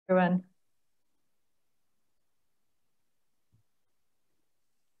everyone.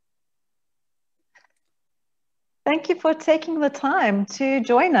 Thank you for taking the time to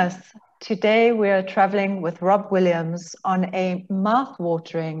join us. Today we are traveling with Rob Williams on a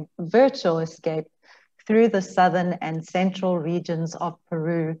mouth-watering virtual escape through the southern and central regions of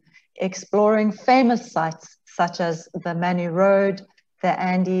Peru, exploring famous sites such as the Manu Road, the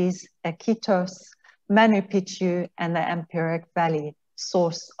Andes, Iquitos, Manu Picchu, and the Ampuric Valley,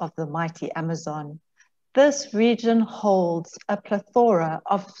 source of the mighty Amazon. This region holds a plethora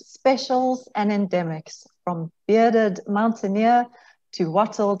of specials and endemics, from bearded mountaineer to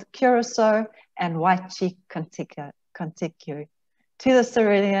wattled curassow and white-cheeked conticu, to the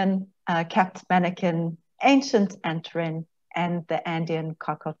cerulean capped manakin, ancient antarin, and the Andean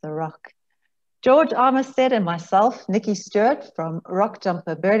cock of the rock. George Armistead and myself, Nikki Stewart from Rock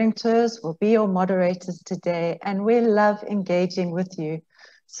Jumper Birding Tours, will be your moderators today, and we love engaging with you.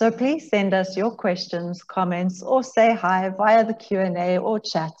 So please send us your questions, comments, or say hi via the Q&A or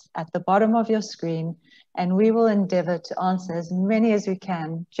chat at the bottom of your screen, and we will endeavor to answer as many as we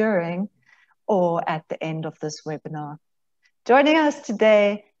can during or at the end of this webinar. Joining us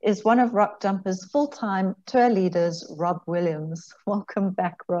today is one of Rock Jumper's full-time tour leaders, Rob Williams. Welcome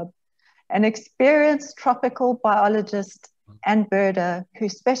back, Rob. An experienced tropical biologist and birder who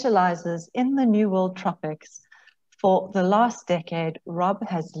specializes in the New World tropics. For the last decade, Rob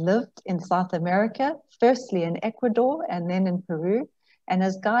has lived in South America, firstly in Ecuador and then in Peru, and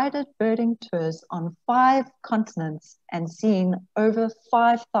has guided birding tours on 5 continents and seen over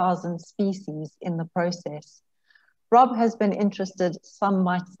 5,000 species in the process. Rob has been interested, some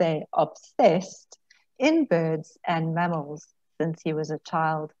might say obsessed, in birds and mammals since he was a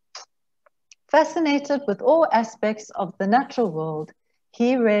child. Fascinated with all aspects of the natural world,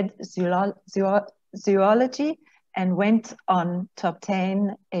 he read zoology and went on to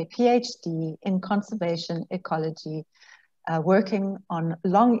obtain a PhD in conservation ecology, working on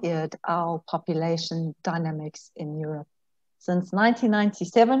long-eared owl population dynamics in Europe. Since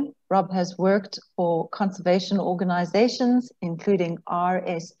 1997, Rob has worked for conservation organizations, including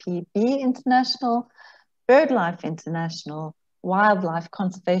RSPB International, BirdLife International, Wildlife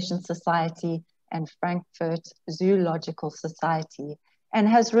Conservation Society, and Frankfurt Zoological Society, and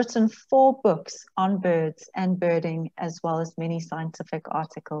has written 4 books on birds and birding, as well as many scientific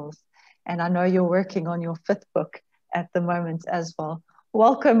articles. And I know you're working on your 5th book at the moment as well.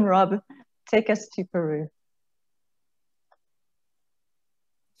 Welcome, Rob. Take us to Peru.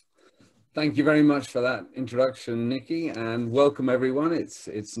 Thank you very much for that introduction, Nikki, and welcome everyone.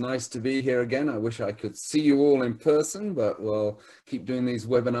 It's nice to be here again. I wish I could see you all in person, but we'll keep doing these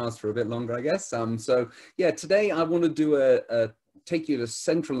webinars for a bit longer, I guess. So yeah, today I want to do take you to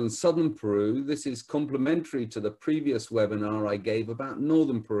central and southern Peru. This is complementary to the previous webinar I gave about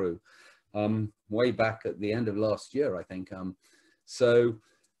northern Peru, way back at the end of last year, I think.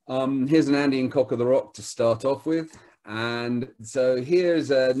 Here's an Andean cock of the rock to start off with. And so here's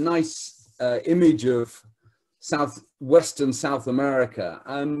a nice image of western South America,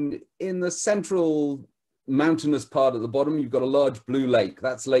 and in the central mountainous part at the bottom you've got a large blue lake.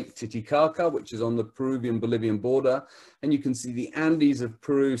 That's Lake Titicaca, which is on the Peruvian-Bolivian border, and you can see the Andes of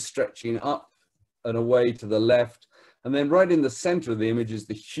Peru stretching up and away to the left, and then right in the center of the image is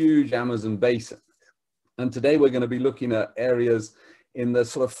the huge Amazon basin. And today we're going to be looking at areas in the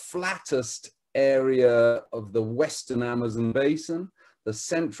sort of flattest area of the western Amazon basin, the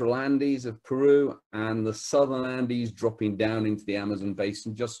central Andes of Peru, and the southern Andes dropping down into the Amazon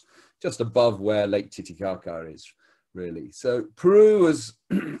basin, just above where Lake Titicaca is, really. So Peru is,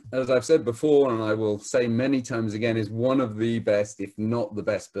 as I've said before, and I will say many times again, is one of the best, if not the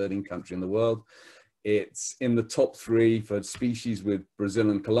best, birding country in the world. It's in the top 3 for species with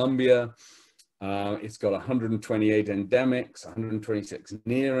Brazil and Colombia. It's got 128 endemics, 126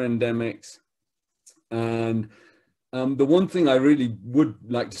 near endemics. And the one thing I really would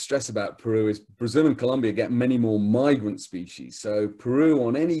like to stress about Peru is Brazil and Colombia get many more migrant species. So Peru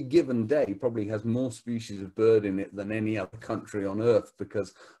on any given day probably has more species of bird in it than any other country on earth,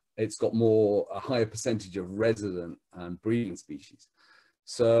 because it's got a higher percentage of resident and breeding species.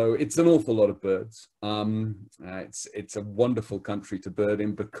 So it's an awful lot of birds. It's a wonderful country to bird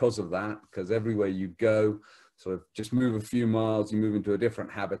in because of that, because everywhere you go, sort of just move a few miles, you move into a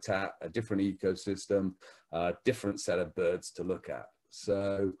different habitat, a different ecosystem, a different set of birds to look at.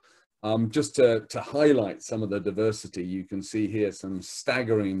 So just to highlight some of the diversity, you can see here some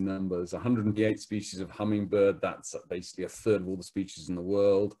staggering numbers: 108 species of hummingbird, that's basically 1/3 of all the species in the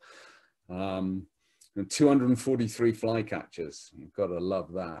world, and 243 flycatchers, you've got to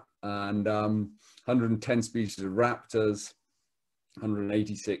love that, and 110 species of raptors,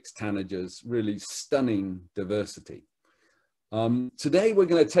 186 tanagers, really stunning diversity. Today we're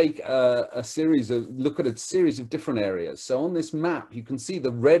going to take look at a series of different areas. So on this map, you can see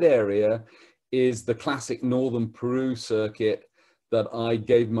the red area is the classic northern Peru circuit that I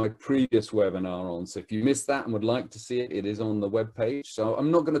gave my previous webinar on. So if you missed that and would like to see it, it is on the webpage. So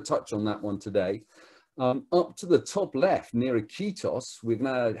I'm not going to touch on that one today. Up to the top left near Iquitos, we're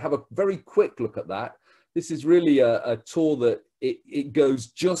going to have a very quick look at that. This is really a tour that it goes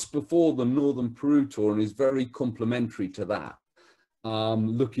just before the Northern Peru tour and is very complementary to that,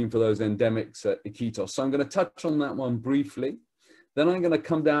 looking for those endemics at Iquitos. So I'm going to touch on that one briefly. Then I'm going to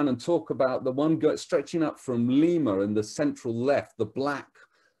come down and talk about the one stretching up from Lima in the central left, the black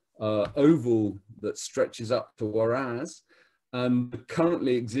oval that stretches up to Huaraz, and the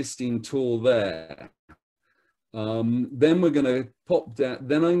currently existing tour there. Then we're going to pop down,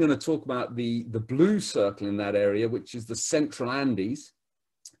 then I'm going to talk about the blue circle in that area, which is the Central Andes.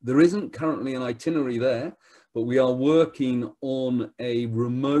 There isn't currently an itinerary there, but we are working on a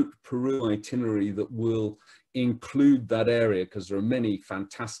remote Peru itinerary that will include that area, because there are many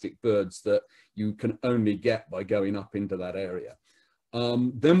fantastic birds that you can only get by going up into that area.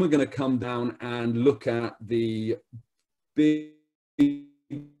 Then we're going to come down and look at the big,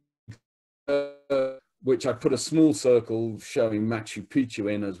 which I put a small circle showing Machu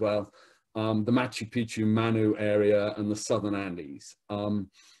Picchu in as well, the Machu Picchu Manu area and the Southern Andes.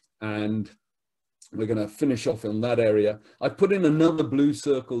 And we're going to finish off in that area. I put in another blue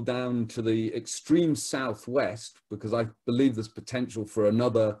circle down to the extreme southwest because I believe there's potential for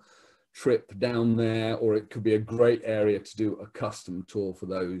another trip down there, or it could be a great area to do a custom tour for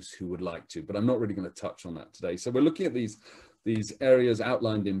those who would like to, but I'm not really going to touch on that today. So we're looking at these areas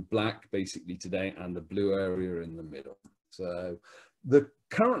outlined in black basically today, and the blue area in the middle. So the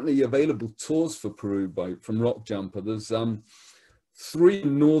currently available tours for Peru from Rock Jumper, there's 3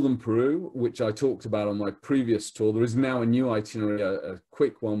 in northern Peru, which I talked about on my previous tour. There is now a new itinerary, a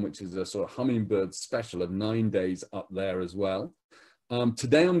quick one, which is a sort of hummingbird special of 9 days up there as well.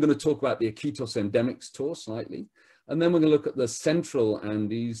 Today I'm going to talk about the Iquitos Endemics tour slightly, and then we're going to look at the Central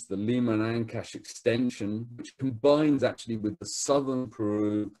Andes, the Lima and Ancash extension, which combines actually with the southern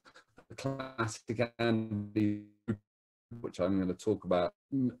Peru, the classic Andes, which I'm going to talk about.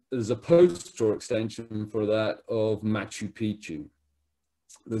 There's a post-tour extension for that of Machu Picchu.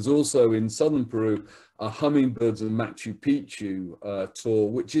 There's also in southern Peru a Hummingbirds and Machu Picchu tour,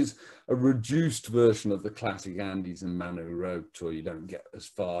 which is a reduced version of the classic Andes and Manu Road tour. You don't get as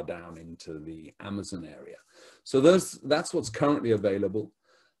far down into the Amazon area. So that's what's currently available.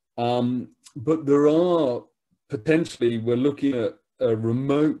 But there are potentially, we're looking at a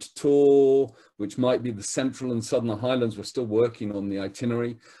remote tour, which might be the Central and Southern Highlands. We're still working on the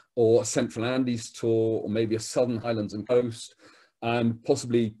itinerary, or a Central Andes tour, or maybe a Southern Highlands and Coast, and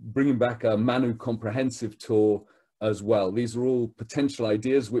possibly bringing back a Manu comprehensive tour as well. These are all potential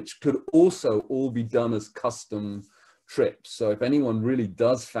ideas which could also all be done as custom trips. So if anyone really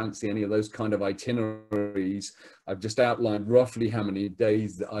does fancy any of those kind of itineraries, I've just outlined roughly how many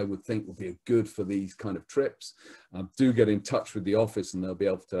days that I would think would be good for these kind of trips. Do get in touch with the office and they'll be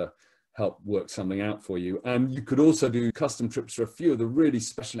able to help work something out for you. And you could also do custom trips for a few of the really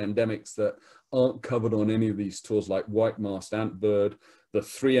special endemics that aren't covered on any of these tours, like white-masked antbird, the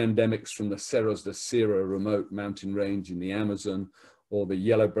 3 endemics from the Cerros de Sierra remote mountain range in the Amazon, or the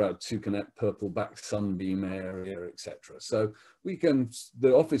yellow-browed toucanet purple-back sunbeam area, etc. So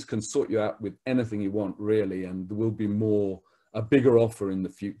the office can sort you out with anything you want, really, and there will be a bigger offer in the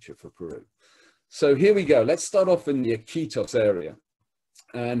future for Peru. So here we go. Let's start off in the Iquitos area.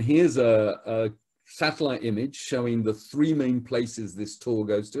 And here's a satellite image showing the 3 main places this tour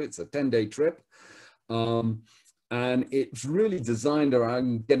goes to. It's a 10-day trip. And it's really designed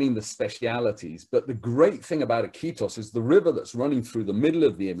around getting the specialities. But the great thing about Iquitos is the river that's running through the middle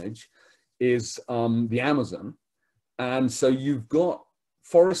of the image is the Amazon. And so you've got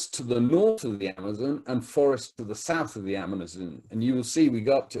forest to the north of the Amazon and forest to the south of the Amazon. And you will see we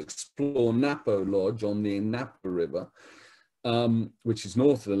go up to explore Napo Lodge on the Napo River, which is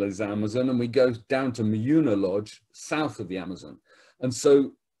north of the Amazon, and we go down to Mayuna Lodge, south of the Amazon. And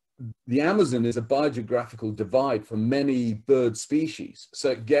so the Amazon is a biogeographical divide for many bird species. So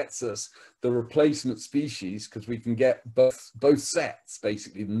it gets us the replacement species, because we can get both sets,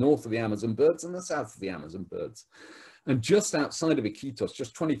 basically, the north of the Amazon birds and the south of the Amazon birds. And just outside of Iquitos,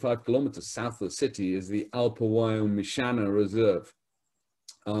 just 25 kilometers south of the city, is the Alpahuayo Mishana Reserve,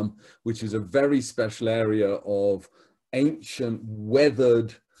 which is a very special area of ancient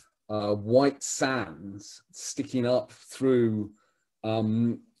weathered white sands sticking up through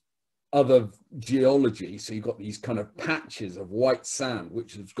other geology. So you've got these kind of patches of white sand,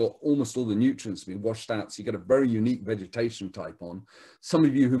 which has got almost all the nutrients being washed out. So you get a very unique vegetation type on. Some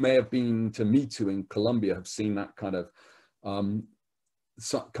of you who may have been to Mitu in Colombia have seen that kind of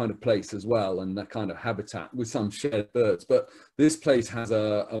place as well, and that kind of habitat with some shared birds. But this place has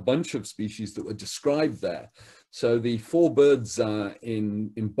a bunch of species that were described there. So the 4 birds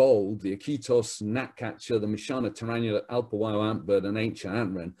in bold, the Iquitos, gnatcatcher, the Mishana tarannulate, alpawayo antbird, and ancient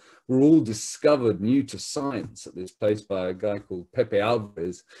antwren, were all discovered new to science at this place by a guy called Pepe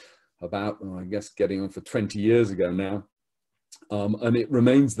Alvarez about, I guess, getting on for 20 years ago now. And it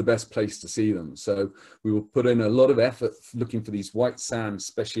remains the best place to see them. So we will put in a lot of effort looking for these white sand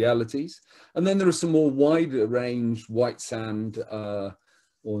specialities. And then there are some more wider range white sand or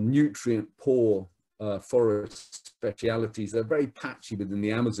nutrient poor forest specialities. They're very patchy within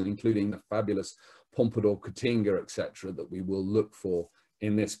the Amazon, including the fabulous Pompadour Caatinga, etc., that we will look for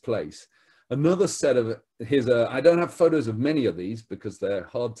in this place. Another set of, I don't have photos of many of these because they're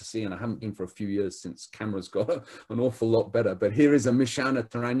hard to see, and I haven't been for a few years since cameras got an awful lot better. But here is a Mishana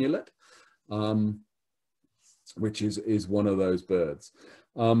tarannulate, which is one of those birds.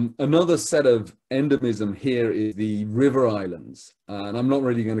 Another set of endemism here is the river islands. And I'm not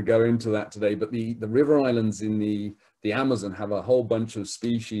really going to go into that today, but the river islands in the Amazon have a whole bunch of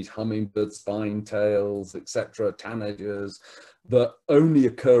species, hummingbirds, spinetails, etc., tanagers, that only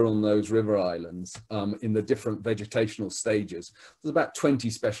occur on those river islands in the different vegetational stages. There's about 20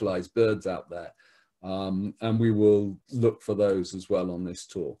 specialized birds out there. And we will look for those as well on this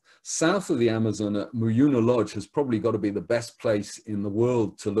tour. South of the Amazon at Muyuna Lodge has probably got to be the best place in the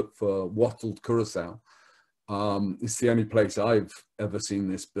world to look for wattled curassow. It's the only place I've ever seen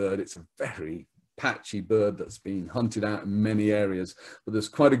this bird. It's a very patchy bird that's been hunted out in many areas, but there's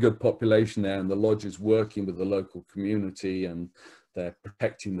quite a good population there, and the lodge is working with the local community and they're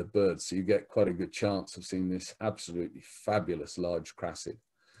protecting the birds. So you get quite a good chance of seeing this absolutely fabulous large crassid.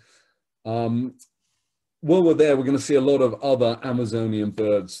 While we're there, we're going to see a lot of other Amazonian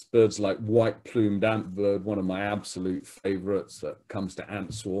birds like white-plumed antbird, one of my absolute favorites that comes to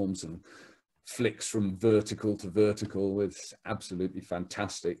ant swarms and flicks from vertical to vertical with absolutely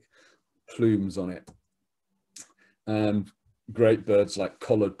fantastic plumes on it. And great birds like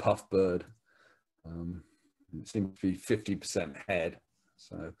collared puffbird. It seems to be 50% head,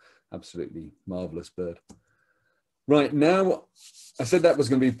 so absolutely marvelous bird. Right, now, I said that was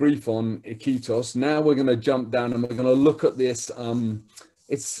going to be brief on Iquitos. Now we're going to jump down and we're going to look at this.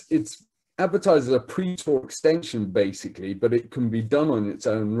 It's advertised as a pre-tour extension, basically, but it can be done on its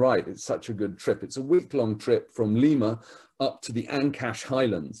own right. It's such a good trip. It's a week-long trip from Lima up to the Ancash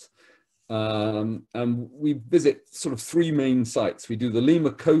Highlands. And we visit sort of 3 main sites. We do the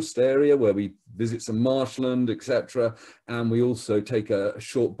Lima coast area where we visit some marshland, etc. And we also take a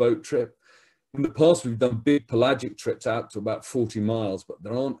short boat trip. In the past, we've done big pelagic trips out to about 40 miles, but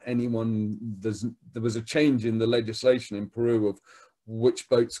there aren't anyone, there was a change in the legislation in Peru of which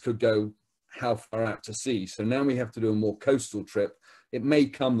boats could go how far out to sea. So now we have to do a more coastal trip. It may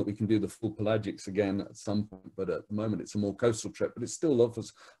come that we can do the full pelagics again at some point, but at the moment it's a more coastal trip, but it still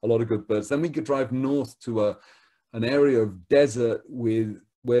offers a lot of good birds. Then we could drive north to an area of desert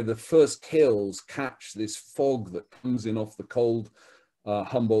where the first hills catch this fog that comes in off the cold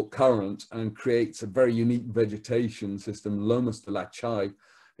Humboldt Current and creates a very unique vegetation system, Lomas de la Chay.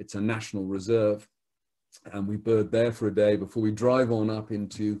 It's a national reserve, and we bird there for a day before we drive on up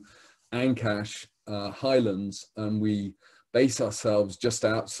into Ancash Highlands, and we base ourselves just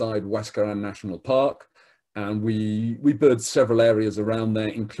outside Huascarán National Park, and we bird several areas around there,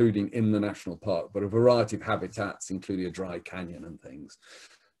 including in the national park, but a variety of habitats, including a dry canyon and things.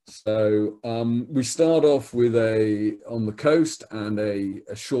 So we start off with on the coast and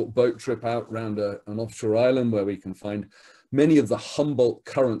a short boat trip out around an offshore island where we can find many of the Humboldt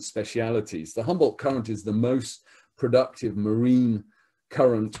Current specialities. The Humboldt Current is the most productive marine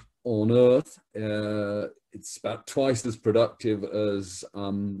current on Earth. It's about twice as productive as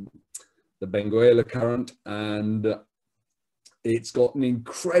the Benguela Current, and it's got an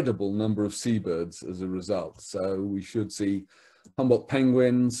incredible number of seabirds as a result. So we should see Humboldt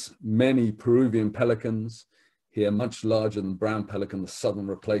penguins, many Peruvian pelicans, here much larger than brown pelican, the southern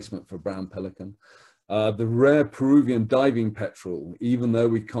replacement for brown pelican. The rare Peruvian diving petrel, even though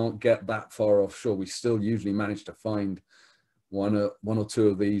we can't get that far offshore, we still usually manage to find one or two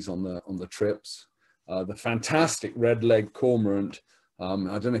of these on the trips. The fantastic red-legged cormorant. I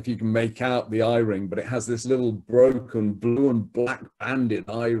don't know if you can make out the eye ring, but it has this little broken blue and black banded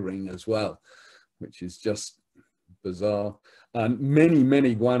eye ring as well, which is just bizarre. And many,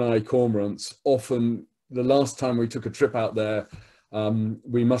 many guaneye cormorants. Often, the last time we took a trip out there,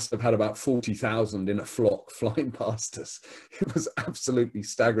 we must have had about 40,000 in a flock flying past us. It was absolutely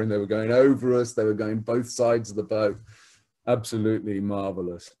staggering. They were going over us. They were going both sides of the boat. Absolutely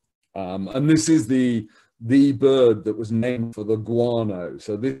marvelous. And this is the bird that was named for the guano.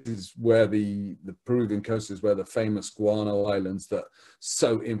 So this is where the Peruvian coast is where the famous guano islands that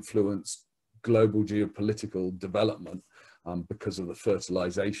so influenced global geopolitical development because of the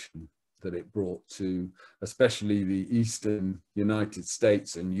fertilization that it brought to especially the eastern United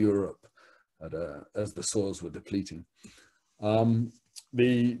States and Europe as the soils were depleting.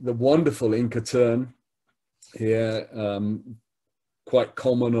 The wonderful Inca tern here, quite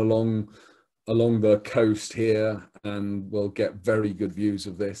common along the coast here, and we'll get very good views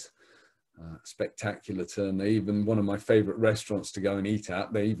of this. Spectacular tern. They even, one of my favorite restaurants to go and eat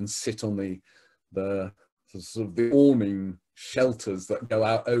at, they even sit on the sort of the awning shelters that go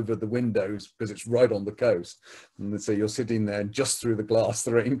out over the windows because it's right on the coast. And so you're sitting there just through the glass,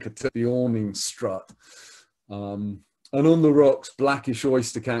 the awning strut. And on the rocks, blackish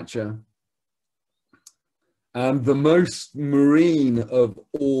oyster catcher. And the most marine of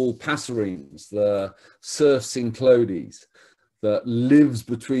all passerines, the surf cyclodes, that lives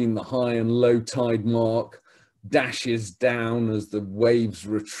between the high and low tide mark, dashes down as the waves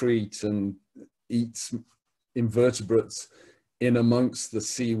retreat and eats invertebrates in amongst the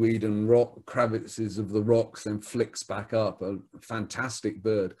seaweed and rock crevices of the rocks, and flicks back up. A fantastic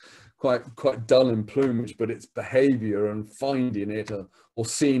bird, quite dull in plumage, but its behavior and finding it or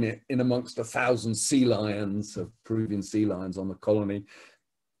seeing it in amongst 1,000 sea lions, of Peruvian sea lions on the colony,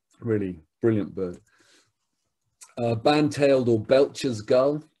 really brilliant bird. Band-tailed or Belcher's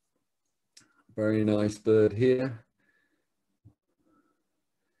gull, very nice bird here.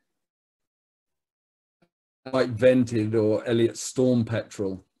 White vented or Elliott's storm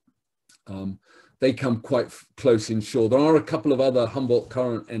petrel. They come quite close inshore. There are a couple of other Humboldt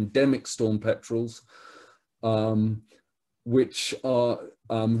Current endemic storm petrels, which are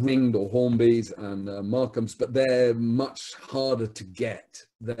ringed or hornbees and markhams, but they're much harder to get.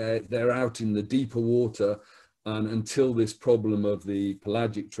 They're out in the deeper water, and until this problem of the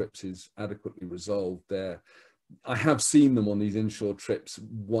pelagic trips is adequately resolved, I have seen them on these inshore trips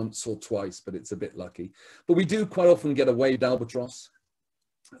once or twice, but it's a bit lucky. But we do quite often get a waved albatross.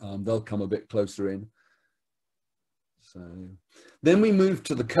 They'll come a bit closer in. So then we move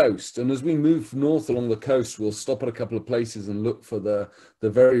to the coast, and as we move north along the coast, we'll stop at a couple of places and look for the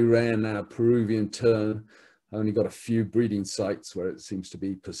very rare now Peruvian tern. I only got a few breeding sites where it seems to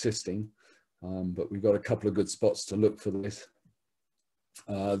be persisting, but we've got a couple of good spots to look for this.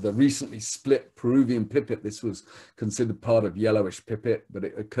 The recently split Peruvian pipit, this was considered part of yellowish pipit, but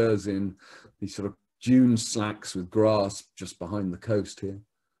it occurs in these sort of dune slacks with grass just behind the coast here.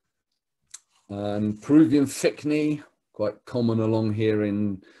 And Peruvian thickney, quite common along here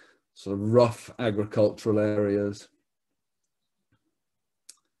in sort of rough agricultural areas.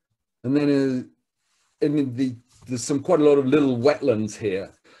 And then there's quite a lot of little wetlands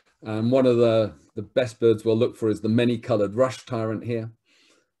here. And one of the best birds we'll look for is the many-colored rush tyrant here.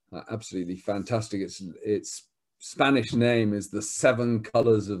 Absolutely fantastic. Its Spanish name is the 7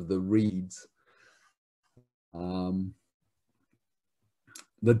 colors of the reeds.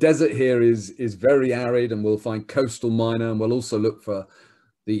 The desert here is very arid, and we'll find coastal myna, and we'll also look for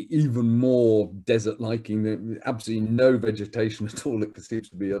the even more desert-liking, absolutely no vegetation at all it seems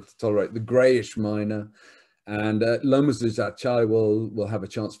to be able to tolerate, the grayish myna. And Lomas de Jachay will have a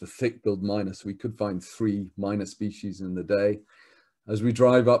chance for thick-billed myna, so we could find 3 myna species in the day. As we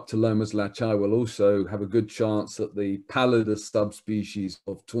drive up to Lomas de Jachay, we'll also have a good chance at the pallidus subspecies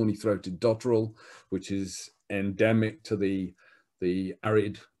of tawny-throated dotterel, which is endemic to the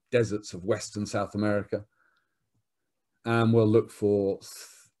arid deserts of Western South America. And we'll look for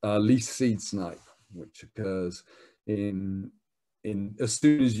leaf seed snipe, which occurs as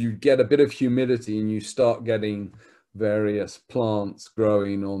soon as you get a bit of humidity and you start getting various plants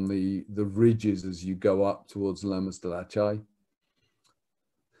growing on the ridges as you go up towards Lomas de Jachay.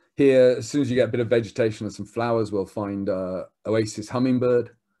 Here, as soon as you get a bit of vegetation and some flowers, we'll find oasis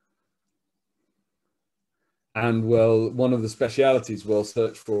hummingbird. And one of the specialities we'll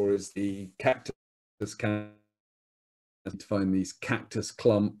search for is the cactus. To find these cactus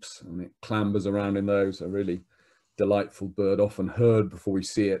clumps, and it clambers around in those. A really delightful bird, often heard before we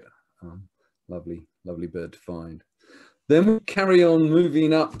see it. Lovely, lovely bird to find. Then we carry on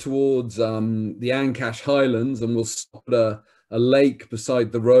moving up towards the Ancash Highlands, and we'll stop at a lake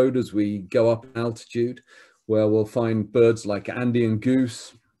beside the road as we go up in altitude, where we'll find birds like Andean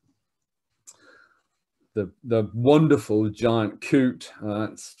goose, the wonderful giant coot.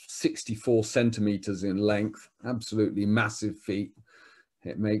 It's 64 centimeters in length, absolutely massive feet,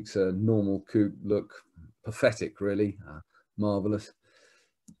 It makes a normal coot look pathetic, really. Marvelous.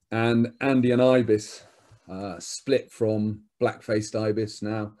 And Andean ibis, split from black-faced ibis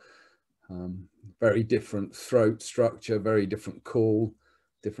now. Very different throat structure, very different call,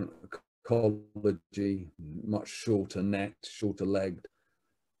 different ecology, much shorter necked, shorter legged.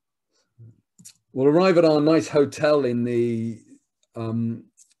 We'll arrive at our nice hotel in the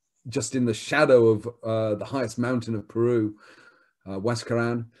just in the shadow of the highest mountain of Peru,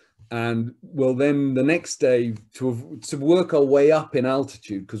 Huascarán, and we'll then the next day to work our way up in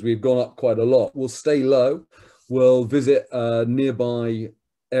altitude, because we've gone up quite a lot. We'll stay low. We'll visit a nearby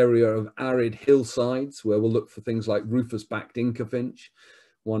area of arid hillsides where we'll look for things like rufous-backed Inca finch,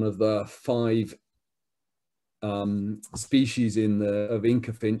 one of the 5 species of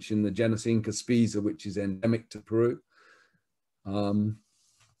Inca finch in the genus Inca spisa, which is endemic to Peru.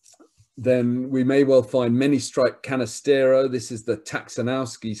 Then we may well find many-striped canastero. This is the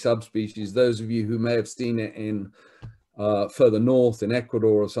Taxonowski subspecies. Those of you who may have seen it in further north in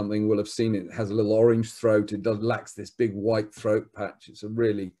Ecuador or something will have seen it. It has a little orange throat. It lacks this big white throat patch. It's a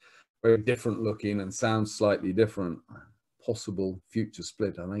really very different looking and sounds slightly different. Possible future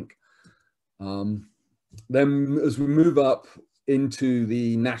split, I think. Then as we move up into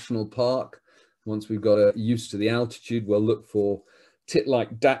the national park, once we've got used to the altitude, we'll look for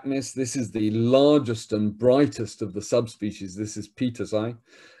tit-like dacnus. This is the largest and brightest of the subspecies. This is Peter's eye,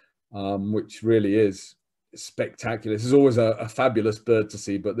 which really is spectacular. This is always a fabulous bird to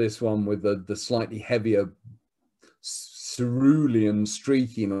see, but this one with the slightly heavier cerulean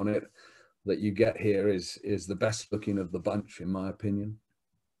streaking on it that you get here is the best looking of the bunch, in my opinion.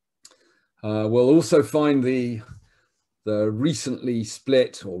 We'll also find the recently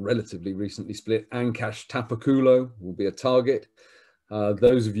split, or relatively recently split, Ancash tapaculo will be a target.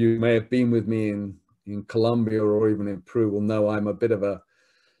 Those of you who may have been with me in Colombia or even in Peru will know I'm a bit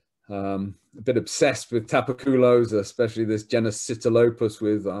obsessed with tapaculos, especially this genus Citalopus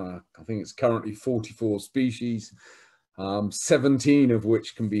with, I think it's currently 44 species, 17 of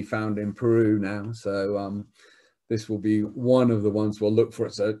which can be found in Peru now. So this will be one of the ones we'll look for.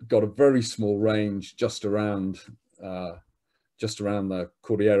 It's got a very small range just around the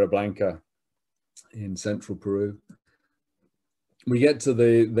Cordillera Blanca in central Peru. We get to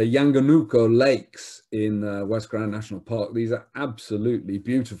the Yanganuco lakes in Huascarán National Park. These are absolutely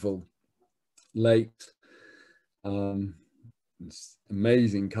beautiful lakes. It's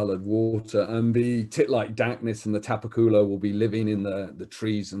amazing colored water, and the tit-like dacnus and the tapaculo will be living in the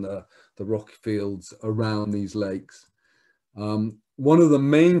trees and the rock fields around these lakes. One of the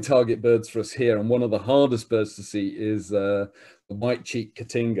main target birds for us here, and one of the hardest birds to see, is the white-cheeked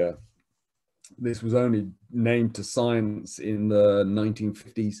cotinga. This was only named to science in the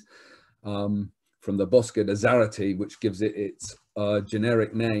 1950s from the Bosque de Zarate, which gives it its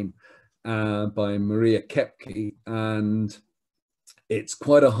generic name, by Maria Kepke, and it's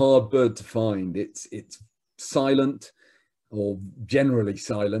quite a hard bird to find. It's silent, or generally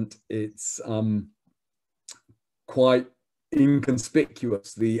silent. It's quite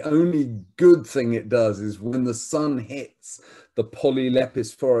inconspicuous. The only good thing it does is when the sun hits the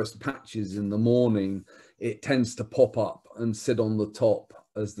polylepis forest patches in the morning, it tends to pop up and sit on the top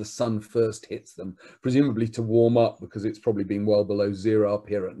as the sun first hits them, presumably to warm up, because it's probably been well below zero up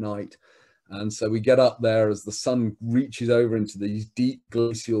here at night. And so we get up there as the sun reaches over into these deep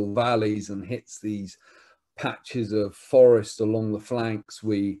glacial valleys and hits these patches of forest along the flanks.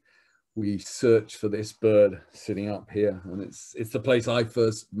 We search for this bird sitting up here, and it's the place I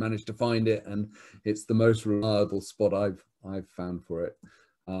first managed to find it, and it's the most reliable spot I've found for it.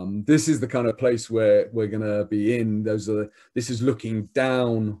 This is the kind of place where we're going to be in. This is looking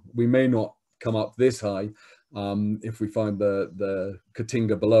down. We may not come up this high if we find the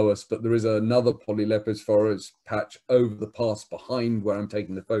cotinga below us, but there is another polylepis forest patch over the pass behind where I'm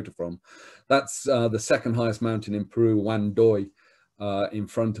taking the photo from. That's the second highest mountain in Peru, Huandoy. In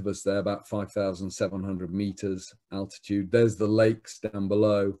front of us there, about 5,700 meters altitude. There's the lakes down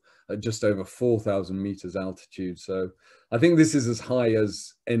below at just over 4,000 meters altitude. So I think this is as high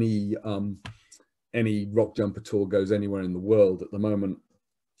as any rock jumper tour goes anywhere in the world at the moment.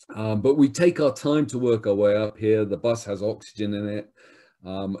 But we take our time to work our way up here. The bus has oxygen in it.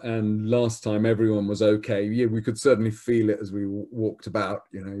 And last time everyone was okay. Yeah, we could certainly feel it as we walked about.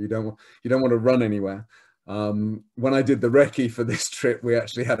 You know, you don't want to run anywhere. When I did the recce for this trip, we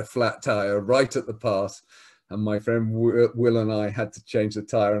actually had a flat tire right at the pass, and my friend Will and I had to change the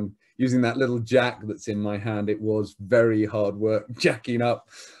tire, and using that little jack that's in my hand, it was very hard work jacking up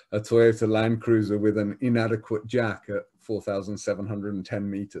a Toyota Land Cruiser with an inadequate jack at 4,710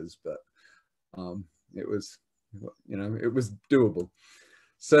 meters, but it was, you know, it was doable.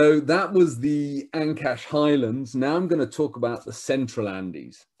 So that was the Ancash Highlands. Now I'm going to talk about the Central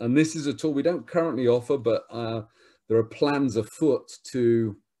Andes. And this is a tour we don't currently offer, but there are plans afoot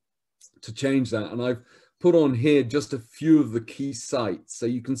to change that. And I've put on here just a few of the key sites. So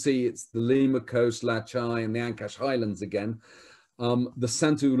you can see it's the Lima Coast, Lachai, and the Ancash Highlands again. The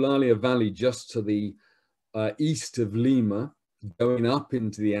Santa Eulalia Valley just to the east of Lima, going up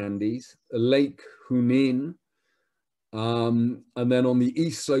into the Andes, Lake Junin, and then on the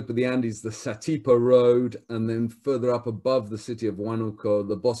east slope of the Andes, the Satipo Road, and then further up above the city of Huánuco,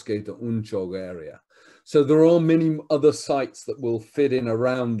 the Bosque de Unchog area. So there are many other sites that will fit in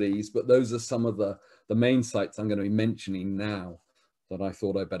around these, but those are some of the main sites I'm going to be mentioning now that I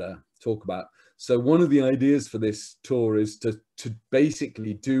thought I'd better talk about. So one of the ideas for this tour is to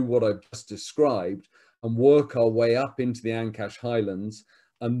basically do what I've just described and work our way up into the Ancash Highlands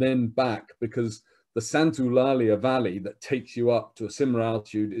and then back, because the Santa Eulalia Valley that takes you up to a similar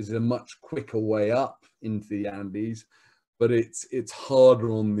altitude is a much quicker way up into the Andes, but it's harder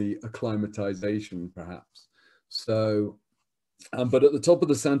on the acclimatization perhaps. So, but at the top of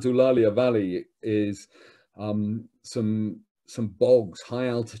the Santa Eulalia Valley is some bogs, high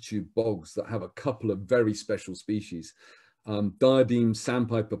altitude bogs that have a couple of very special species. Diademe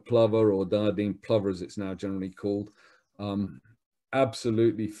sandpiper plover, or diademe plover as it's now generally called.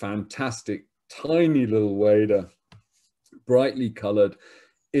 Absolutely fantastic, tiny little wader, brightly colored.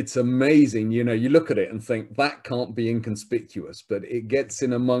 It's amazing. You know, you look at it and think that can't be inconspicuous, but it gets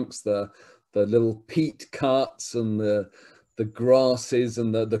in amongst the little peat cuts and the grasses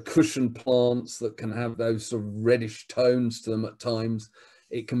and the cushion plants that can have those sort of reddish tones to them at times.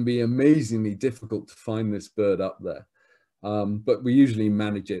 It can be amazingly difficult to find this bird up there. But we usually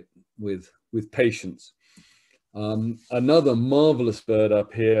manage it with patience. Another marvelous bird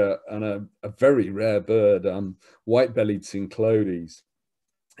up here, and a very rare bird, white-bellied Cinclodes.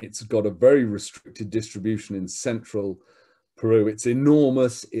 It's got a very restricted distribution in central Peru. It's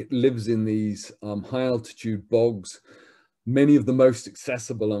enormous. It lives in these high-altitude bogs, many of the most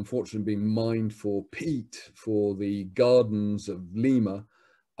accessible, unfortunately, being mined for peat for the gardens of Lima,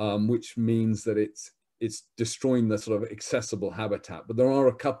 which means that it's destroying the sort of accessible habitat. But there are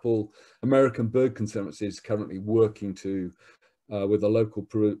a couple American bird conservancies currently working to, with a local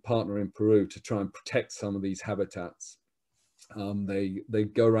partner in Peru, to try and protect some of these habitats. They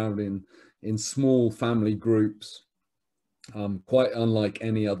go around in small family groups, quite unlike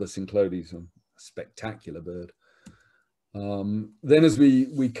any other Cinclodes, a spectacular bird. Then as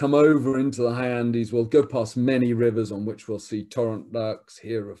we come over into the high Andes, we'll go past many rivers on which we'll see torrent ducks,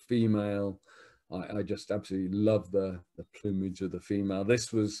 here a female. I just absolutely love the plumage of the female.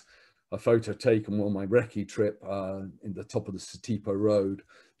 This was a photo taken on my recce trip in the top of the Satipo Road,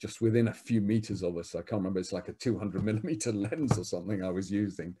 just within a few meters of us. I can't remember, it's like a 200mm lens or something I was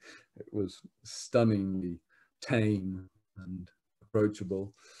using. It was stunningly tame and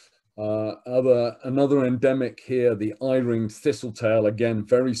approachable. Another endemic here, the eye-ringed thistletail, again,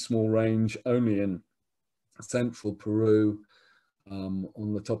 very small range, only in central Peru,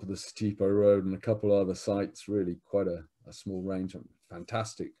 on the top of the Satipo Road, and a couple other sites, really quite a small range.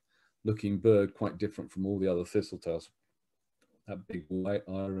 Fantastic looking bird, quite different from all the other thistletails. That big white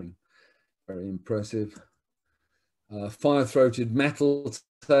eye-ring, very impressive. Fire-throated metal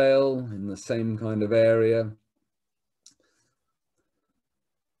tail in the same kind of area.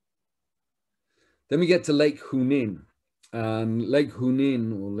 Then we get to Lake Junin, and Lake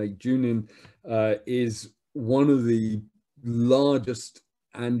Junin, or Lake Junin, is one of the largest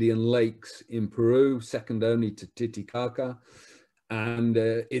Andean lakes in Peru, second only to Titicaca, and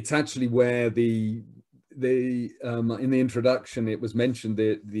it's actually where in the introduction it was mentioned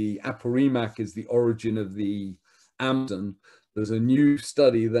that the Apurimac is the origin of the Amazon. There's a new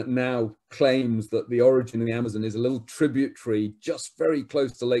study that now claims that the origin of the Amazon is a little tributary just very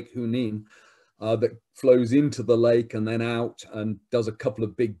close to Lake Junin, that flows into the lake and then out and does a couple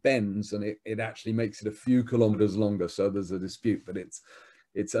of big bends, and it actually makes it a few kilometers longer. So there's a dispute, but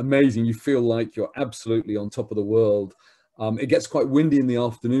it's amazing. You feel like you're absolutely on top of the world. It gets quite windy in the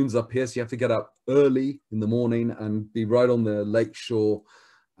afternoons up here, so you have to get up early in the morning and be right on the lake shore.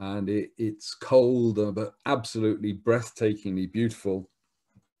 And it's cold, but absolutely breathtakingly beautiful.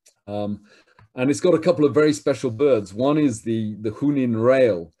 And it's got a couple of very special birds. One is the Junin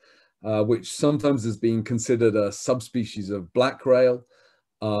rail, which sometimes is being considered a subspecies of black rail.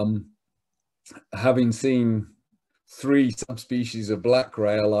 Having seen 3 subspecies of black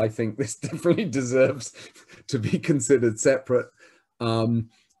rail, I think this definitely deserves to be considered separate.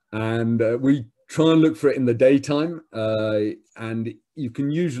 And we try and look for it in the daytime, and you can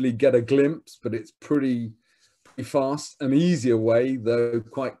usually get a glimpse, but it's pretty fast. An easier way, though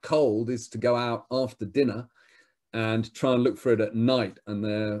quite cold, is to go out after dinner and try and look for it at night. And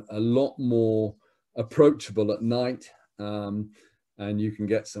they're a lot more approachable at night. And you can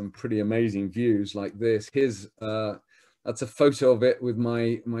get some pretty amazing views like this. Here's that's a photo of it with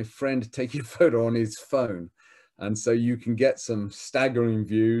my friend taking a photo on his phone. And so you can get some staggering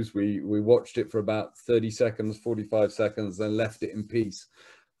views. We watched it for about 30 seconds, 45 seconds, then left it in peace.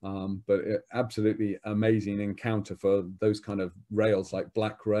 But absolutely amazing encounter for those kind of rails like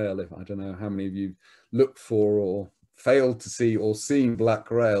black rail. If I don't know how many of you looked for or failed to see or seen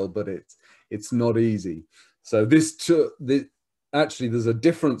black rail, but it's not easy. So actually there's a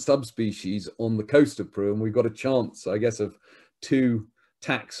different subspecies on the coast of Peru, and we've got a chance, I guess, of 2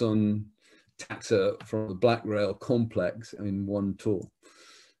 taxa from the black rail complex in one tour.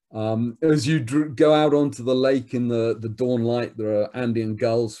 As you go out onto the lake in the dawn light, there are Andean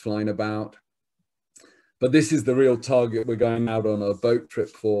gulls flying about. But this is the real target we're going out on a boat trip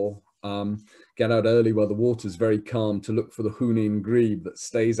for. Get out early while the water's very calm to look for the Junin grebe that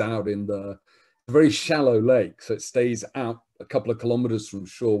stays out in the very shallow lake. So it stays out a couple of kilometers from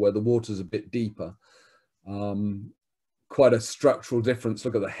shore where the water's a bit deeper. Quite a structural difference.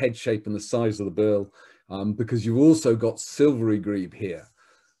 Look at the head shape and the size of the bill, because you've also got silvery grebe here,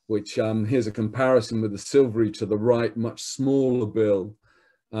 which here's a comparison with the silvery to the right, much smaller bill.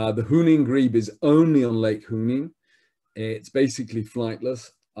 The Junin grebe is only on Lake Junin. It's basically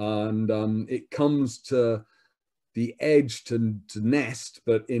flightless, and it comes to the edge to nest,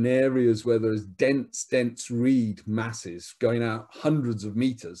 but in areas where there's dense reed masses going out hundreds of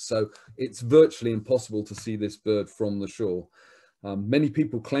meters. So it's virtually impossible to see this bird from the shore. Many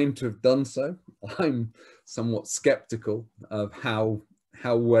people claim to have done so. I'm somewhat skeptical of how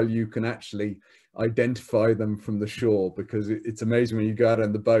well you can actually identify them from the shore, because it's amazing when you go out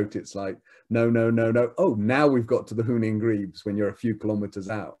on the boat, it's like, no. Oh, now we've got to the Junin grebes when you're a few kilometers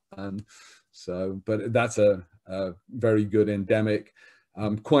out. So, but that's a very good endemic.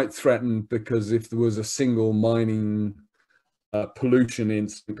 Quite threatened because if there was a single mining pollution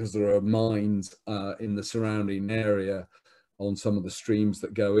incident, because there are mines in the surrounding area on some of the streams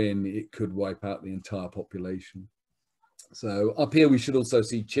that go in, it could wipe out the entire population. So up here we should also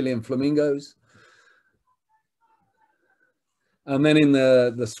see Chilean flamingos. And then in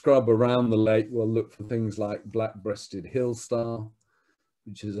the scrub around the lake, we'll look for things like black-breasted hill star,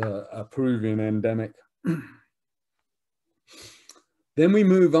 which is a Peruvian endemic. Then we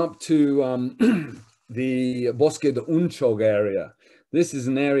move up to the Bosque de Unchog area. This is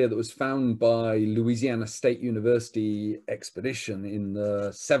an area that was found by Louisiana State University expedition in the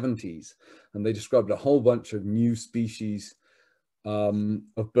 70s. And they described a whole bunch of new species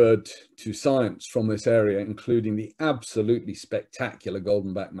of bird to science from this area, including the absolutely spectacular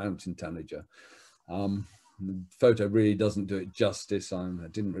golden-backed mountain tanager. The photo really doesn't do it justice. I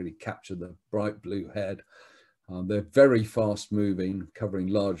didn't really capture the bright blue head. They're very fast moving, covering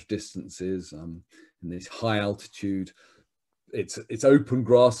large distances in this high altitude. It's open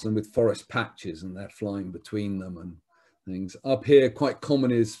grassland with forest patches, and they're flying between them and things. Up here, quite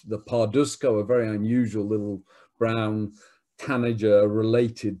common is the pardusco, a very unusual little brown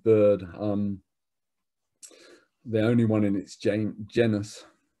tanager-related bird. The only one in its genus.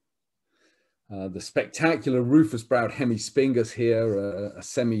 The spectacular rufous-browed hemispingus here, a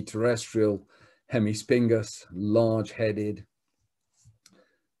semi-terrestrial hemispingus, large-headed.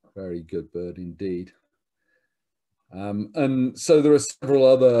 Very good bird indeed. And so there are several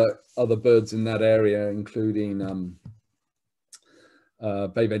other birds in that area, including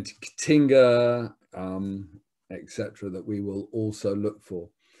Bayventinga, etc., that we will also look for.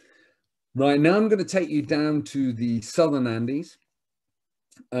 Right, now I'm going to take you down to the southern Andes.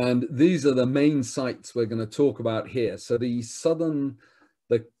 And these are the main sites we're going to talk about here. So the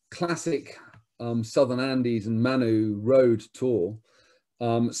classic Southern Andes and Manu road tour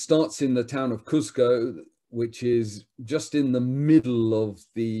starts in the town of Cusco, which is just in the middle of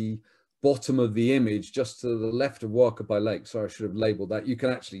the bottom of the image, just to the left of Huacapai Lake. Sorry, I should have labeled that. You can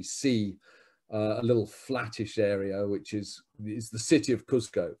actually see a little flattish area, which is the city of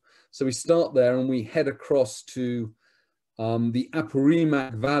Cusco. So we start there and we head across to the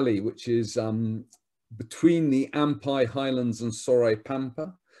Apurimac Valley, which is between the Ampai Highlands and Soray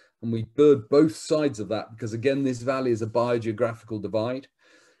Pampa. And we bird both sides of that because, again, this valley is a biogeographical divide.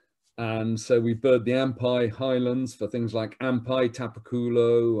 And so we bird the Ampai Highlands for things like Ampai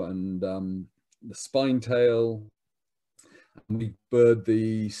tapaculo and the spinetail. And we bird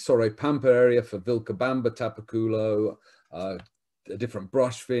the Soray Pampa area for Vilcabamba tapaculo, a different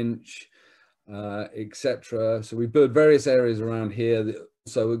brush finch, etc. So we bird various areas around here,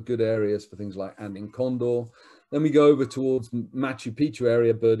 also good areas for things like Andean condor. Then we go over towards Machu Picchu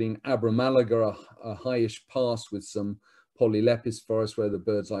area, birding Abramalaga, a highish pass with some polylepis forest where the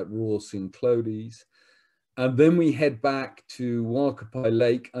birds like rural cinclodes. And then we head back to Huacapai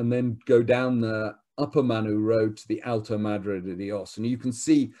Lake and then go down the Upper Manu Road to the Alto Madre de Dios. And you can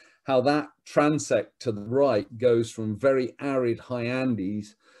see how that transect to the right goes from very arid high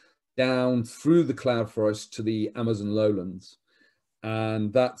Andes down through the cloud forest to the Amazon lowlands.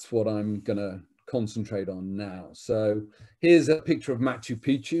 And that's what I'm going to concentrate on now. So here's a picture of Machu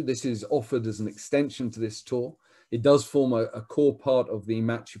Picchu. This is offered as an extension to this tour. It does form a core part of the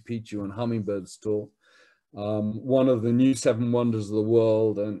Machu Picchu and Hummingbirds tour. One of the new seven wonders of the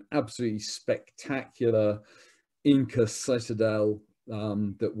world, an absolutely spectacular Inca citadel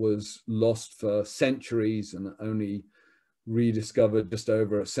that was lost for centuries and only rediscovered just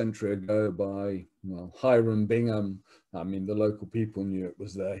over a century ago by, well, Hiram Bingham. I mean, the local people knew it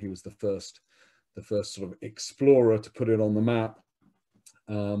was there. He was the first sort of explorer to put it on the map.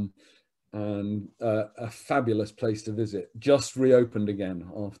 And a fabulous place to visit, just reopened again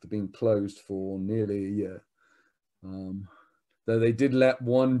after being closed for nearly a year. Though they did let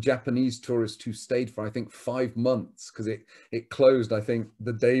one Japanese tourist who stayed for, I think, 5 months, because it closed, I think,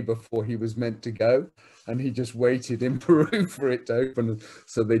 the day before he was meant to go, and he just waited in Peru for it to open.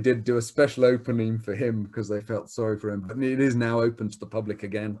 So they did do a special opening for him because they felt sorry for him. But it is now open to the public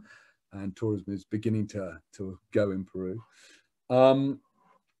again, and tourism is beginning to go in Peru.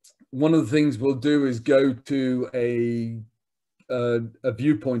 One of the things we'll do is go to a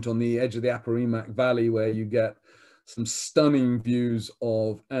viewpoint on the edge of the Apurimac Valley where you get some stunning views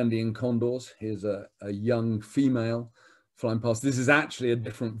of Andean condors. Here's a young female flying past. This is actually a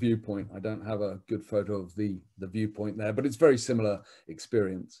different viewpoint. I don't have a good photo of the viewpoint there, but it's very similar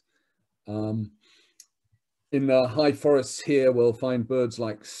experience. In the high forests here, we'll find birds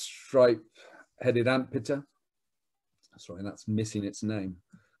like stripe-headed antpitta. Sorry, that's missing its name.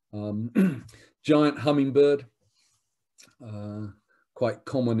 Giant hummingbird, quite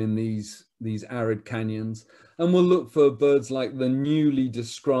common in these arid canyons. And we'll look for birds like the newly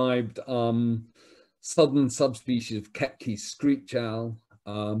described southern subspecies of Kepke's screech owl,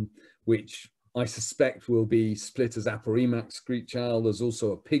 which I suspect will be split as Apurimac screech owl. There's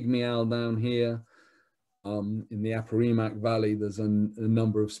also a pygmy owl down here. In the Apurimac Valley, there's a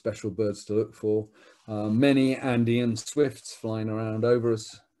number of special birds to look for. Many Andean swifts flying around over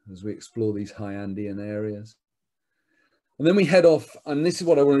us as we explore these high Andean areas. And then we head off, and this is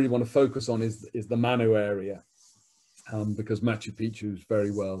what I really want to focus on, is the Manu area, because Machu Picchu is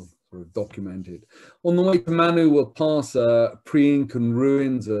very well sort of documented. On the way to Manu, we'll pass pre-Incan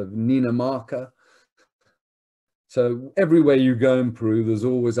ruins of Ninamarca. So everywhere you go in Peru, there's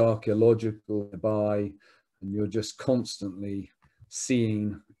always archaeological nearby, and you're just constantly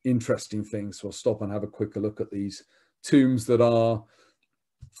seeing interesting things. So I'll stop and have a quicker look at these tombs that are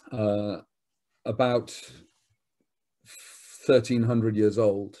about 1,300 years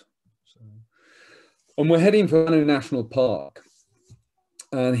old. And we're heading for Manu National Park.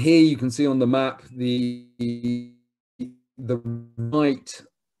 And here you can see on the map the right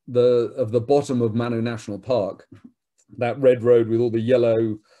of the bottom of Manu National Park, that red road with all the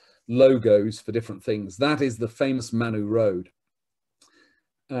yellow logos for different things. That is the famous Manu Road.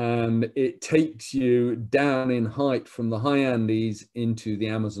 And it takes you down in height from the high Andes into the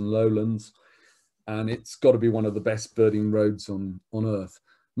Amazon lowlands. And it's got to be one of the best birding roads on Earth.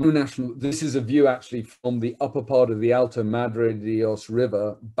 Manu National, this is a view actually from the upper part of the Alto Madre de Dios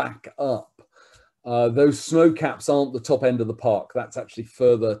River back up. Those snow caps aren't the top end of the park. That's actually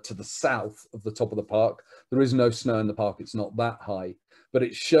further to the south of the top of the park. There is no snow in the park. It's not that high, but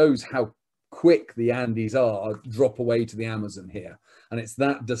it shows how quick the Andes drop away to the Amazon here. And it's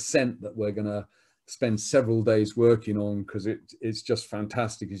that descent that we're going to spend several days working on, because it's just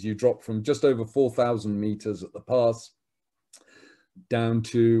fantastic as you drop from just over 4,000 meters at the pass down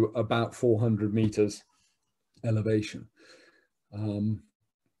to about 400 meters elevation.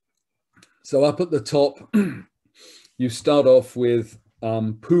 So up at the top, you start off with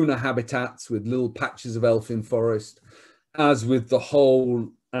puna habitats with little patches of elfin forest. As with the whole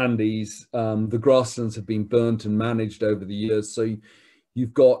Andes, the grasslands have been burnt and managed over the years. So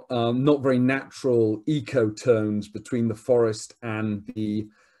you've got not very natural ecotones between the forest and the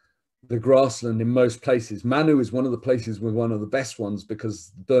grassland in most places. Manu is one of the places with one of the best ones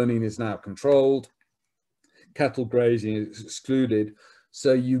because burning is now controlled. Cattle grazing is excluded.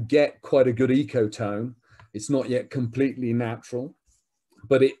 So you get quite a good ecotone. It's not yet completely natural,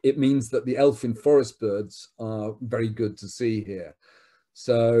 but it means that the elfin forest birds are very good to see here.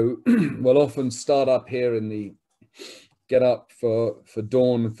 So we'll often start up here in the get up for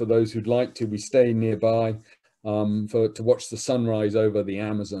dawn for those who'd like to. We stay nearby to watch the sunrise over the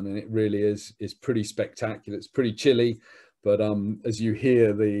Amazon, and it really is pretty spectacular. It's pretty chilly, but as you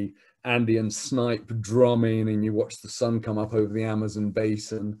hear the Andean snipe drumming and you watch the sun come up over the Amazon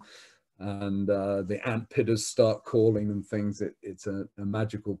basin, and the ant pitters start calling and things, it's a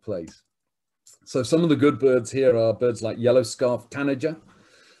magical place. So some of the good birds here are birds like yellow scarf tanager,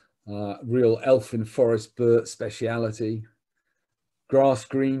 real elfin forest bird speciality, grass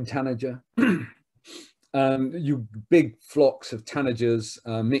green tanager, you big flocks of tanagers,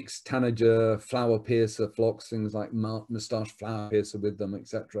 mixed tanager, flower piercer flocks, things like moustache flower piercer with them,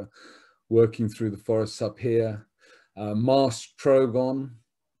 etc., working through the forests up here. Marsh trogon,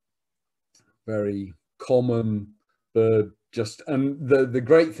 very common bird. And the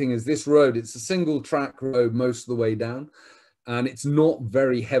great thing is this road, it's a single track road most of the way down, and it's not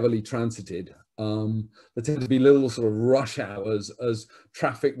very heavily transited. There tend to be little sort of rush hours as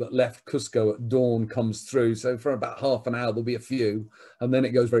traffic that left Cusco at dawn comes through. So for about half an hour, there'll be a few, and then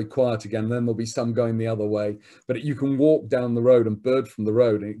it goes very quiet again. Then there'll be some going the other way, but you can walk down the road and bird from the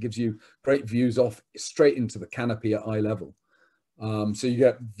road, and it gives you great views off straight into the canopy at eye level. So you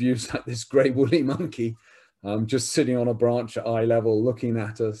get views like this grey woolly monkey just sitting on a branch at eye level looking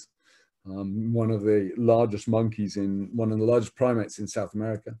at us. One of the largest monkeys one of the largest primates in South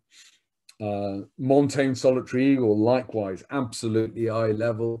America. Montane solitary eagle, likewise, absolutely eye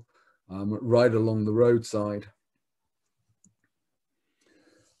level, right along the roadside.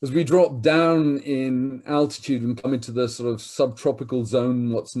 As we drop down in altitude and come into the sort of subtropical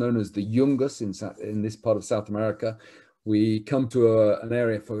zone, what's known as the Yungas in this part of South America, we come to an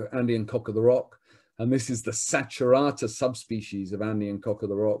area for Andean cock of the rock, and this is the saturata subspecies of Andean cock of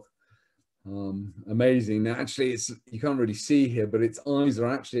the rock. Amazing. Now, actually, you can't really see here, but its eyes are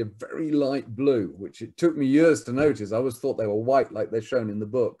actually a very light blue, which it took me years to notice. I always thought they were white like they're shown in the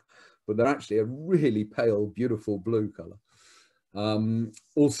book, but they're actually a really pale, beautiful blue color.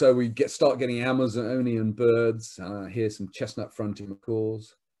 Also, we start getting Amazonian birds. Here's some chestnut-fronted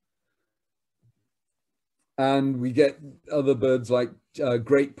macaws. And we get other birds like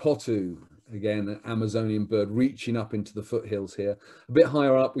great potu, again, an Amazonian bird reaching up into the foothills here. A bit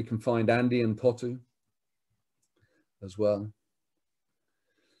higher up, we can find Andean potu as well.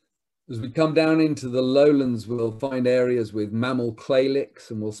 As we come down into the lowlands, we'll find areas with mammal clay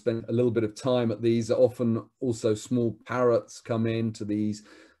licks, and we'll spend a little bit of time at these. Often also small parrots come into these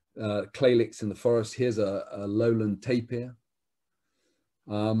clay licks in the forest. Here's a lowland tapir.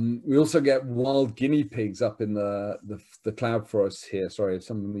 We also get wild guinea pigs up in the cloud forests here. Sorry,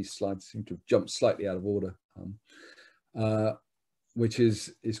 some of these slides seem to have jumped slightly out of order, which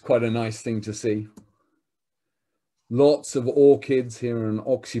is quite a nice thing to see. Lots of orchids here, an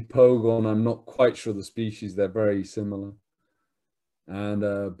oxypogon. I'm not quite sure the species, they're very similar. And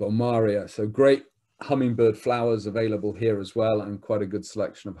Bomaria, so great hummingbird flowers available here as well, and quite a good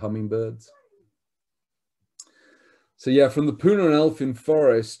selection of hummingbirds. So yeah, from the Puna and Elfin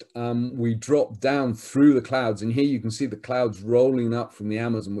forest, we drop down through the clouds, and here you can see the clouds rolling up from the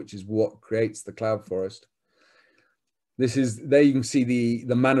Amazon, which is what creates the cloud forest. There you can see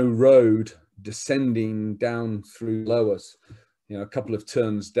the Manu Road descending down through Loas, a couple of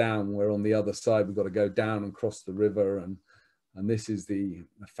turns down. We're on the other side, we've got to go down and cross the river, and this is the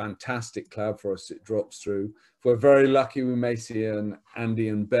fantastic cloud forest it drops through. If we're very lucky, we may see an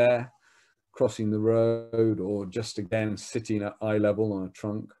Andean bear crossing the road, or just again sitting at eye level on a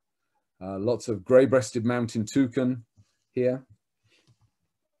trunk. Lots of grey-breasted mountain toucan here.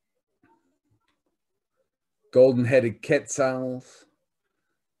 Golden-headed quetzals.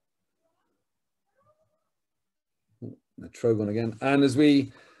 The trogon again. And as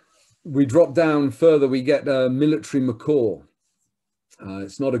we drop down further, we get a military macaw.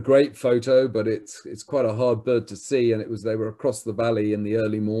 It's not a great photo, but it's quite a hard bird to see. And they were across the valley in the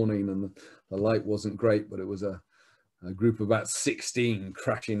early morning, and the light wasn't great, but it was a group of about 16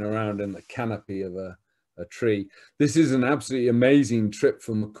 crashing around in the canopy of a tree. This is an absolutely amazing trip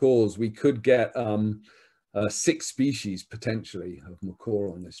for macaws. We could get 6 species potentially of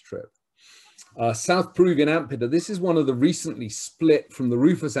macaw on this trip. South Peruvian antpitter. This is one of the recently split from the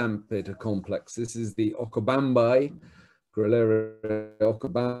Rufous antpitter complex. This is the Ocobambai, Grillera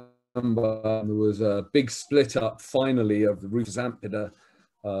Ocobamba. There was a big split up finally of the Rufous antpitter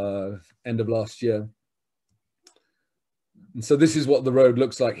end of last year. And so this is what the road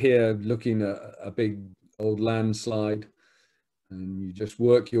looks like here, looking at a big old landslide. And you just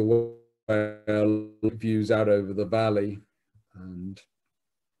work your way, views out over the valley, and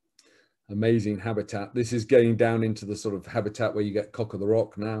amazing habitat. This is getting down into the sort of habitat where you get cock of the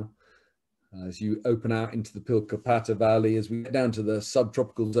rock now. As you open out into the Pilcapata Valley, as we get down to the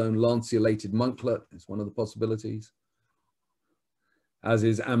subtropical zone, lanceolated monklet is one of the possibilities. As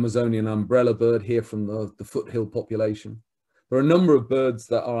is Amazonian umbrella bird here from the foothill population. There are a number of birds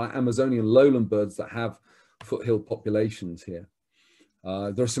that are Amazonian lowland birds that have foothill populations here.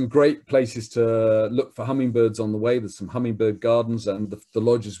 There are some great places to look for hummingbirds on the way. There's some hummingbird gardens, and the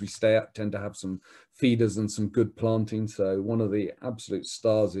lodges we stay at tend to have some feeders and some good planting. So one of the absolute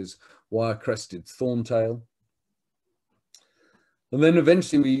stars is wire-crested thorntail. And then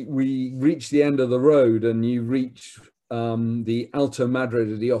eventually we reach the end of the road, and you reach the Alto Madre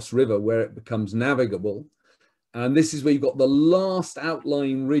de Dios River, where it becomes navigable. And this is where you've got the last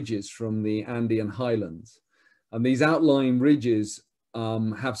outlying ridges from the Andean highlands. And these outlying ridges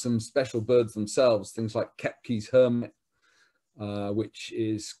have some special birds themselves, things like Kepke's hermit, which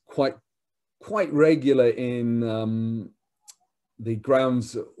is quite regular in the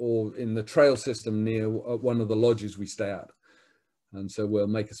grounds or in the trail system near one of the lodges we stay at. And so we'll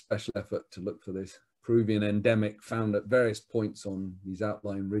make a special effort to look for this Peruvian endemic found at various points on these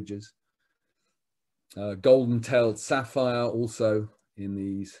outlying ridges. Golden-tailed sapphire also in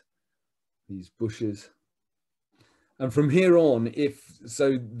these bushes. And from here on,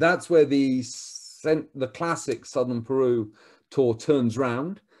 so that's where the classic Southern Peru tour turns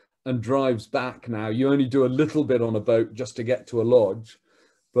round and drives back now. You only do a little bit on a boat just to get to a lodge.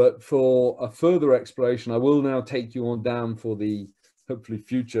 But for a further exploration, I will now take you on down for the hopefully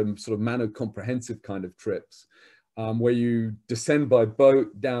future sort of Mano comprehensive kind of trips, where you descend by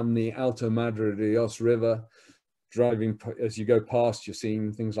boat down the Alto Madre de Dios River. Driving, as you go past, you're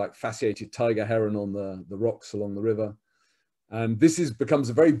seeing things like fasciated tiger heron on the rocks along the river. And this becomes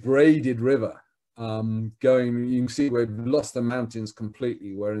a very braided river. You can see we've lost the mountains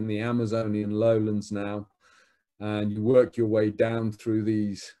completely. We're in the Amazonian lowlands now. And you work your way down through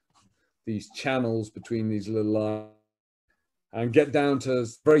these channels between these little islands and get down to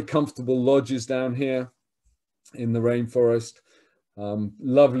very comfortable lodges down here in the rainforest.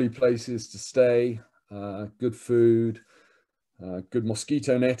 Lovely places to stay. Good food, good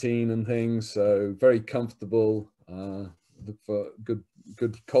mosquito netting and things, so very comfortable. Look for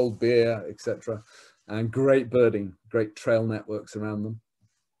good cold beer, etc. And great birding, great trail networks around them.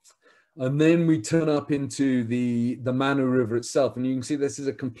 And then we turn up into the Manu River itself, and you can see this is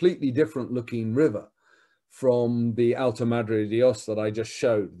a completely different looking river from the Alto Madre de Dios that I just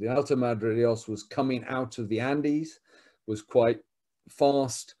showed. The Alto Madre de Dios was coming out of the Andes, was quite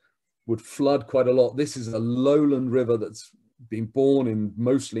fast, would flood quite a lot. This is a lowland river that's been born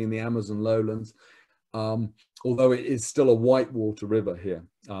mostly in the Amazon lowlands, although it is still a whitewater river here,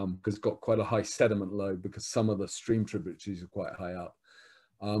 because it's got quite a high sediment load because some of the stream tributaries are quite high up.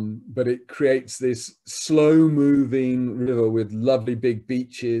 But it creates this slow moving river with lovely big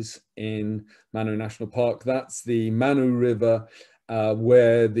beaches in Manu National Park. That's the Manu River,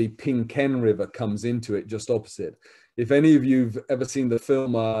 where the Pinken River comes into it just opposite. If any of you've ever seen the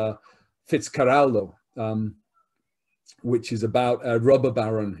film Fitzcarraldo, which is about a robber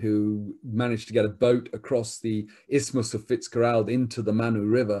baron who managed to get a boat across the Isthmus of Fitzcarraldo into the Manu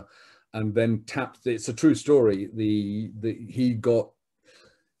River and then tapped, it's a true story, he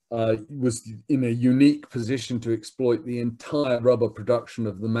was in a unique position to exploit the entire rubber production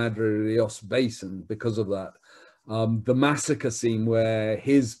of the Madre de Dios basin because of that. The massacre scene where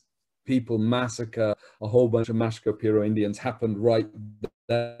his people massacre a whole bunch of Mashco Piro Indians happened right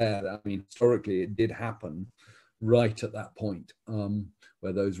there. I mean, historically, it did happen right at that point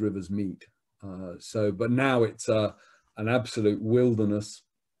where those rivers meet. But now it's an absolute wilderness.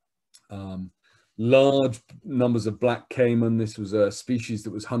 Large numbers of black caiman. This was a species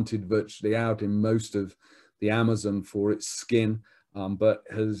that was hunted virtually out in most of the Amazon for its skin, but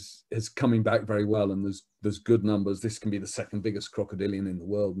is coming back very well, and there's good numbers. This can be the second biggest crocodilian in the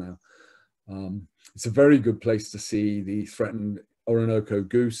world now. It's a very good place to see the threatened Orinoco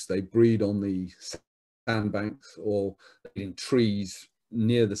goose. They breed on the sandbanks or in trees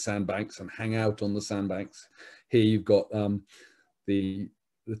near the sandbanks and hang out on the sandbanks. Here you've got the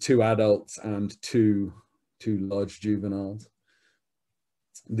two adults and two large juveniles.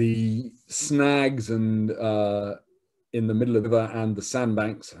 The snags and in the middle of the river and the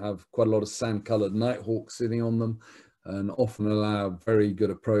sandbanks have quite a lot of sand-colored nighthawks sitting on them and often allow very good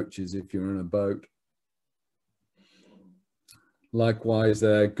approaches if you're in a boat. Likewise,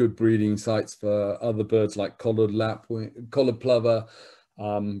 they're good breeding sites for other birds like collared plover,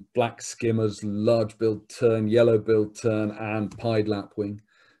 black skimmers, large-billed tern, yellow-billed tern, and pied lapwing,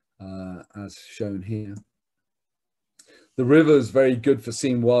 as shown here. The river is very good for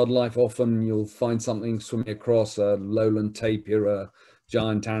seeing wildlife. Often you'll find something swimming across, a lowland tapir, a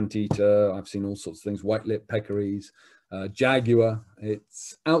giant anteater. I've seen all sorts of things, white-lipped peccaries, jaguar.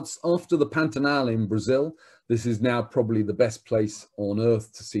 It's out after the Pantanal in Brazil. This is now probably the best place on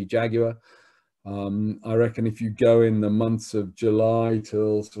earth to see jaguar. I reckon if you go in the months of July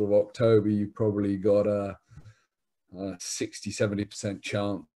till sort of October, you've probably got a 60–70%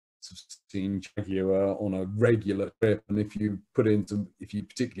 chance of seeing jaguar on a regular trip. And if you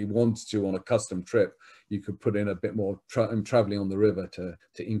particularly wanted to on a custom trip, you could put in a bit more traveling on the river to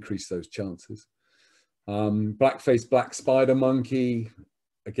increase those chances. Black-faced black spider monkey,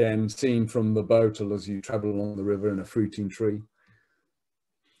 again, seen from the boat as you travel along the river in a fruiting tree.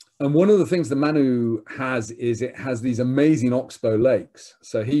 And one of the things the Manu has is it has these amazing oxbow lakes.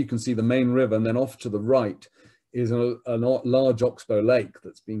 So here you can see the main river, and then off to the right is a large oxbow lake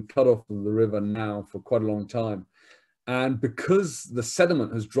that's been cut off from the river now for quite a long time. And because the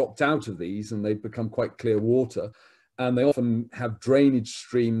sediment has dropped out of these and they've become quite clear water, and they often have drainage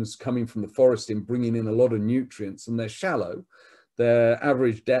streams coming from the forest in bringing in a lot of nutrients, and they're shallow, their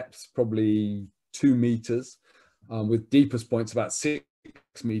average depth probably 2 meters, with deepest points about 6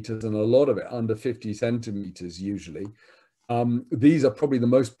 meters, and a lot of it under 50 centimeters usually. These are probably the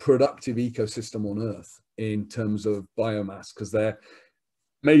most productive ecosystem on Earth in terms of biomass, because they're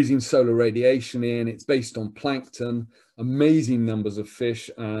amazing solar radiation in, it's based on plankton, amazing numbers of fish,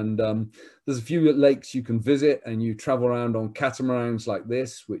 and there's a few lakes you can visit, and you travel around on catamarans like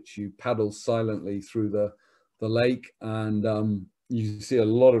this, which you paddle silently through the lake, and you see a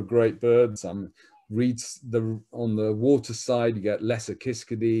lot of great birds. Reeds on the water side, you get lesser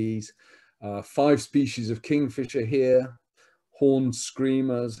kiskadees, 5 species of kingfisher here, horned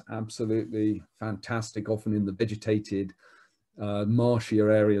screamers, absolutely fantastic, often in the vegetated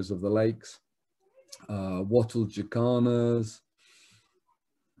marshier areas of the lakes, wattled jacanas,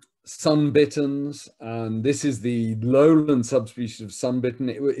 sunbittens, and this is the lowland subspecies of sunbitten.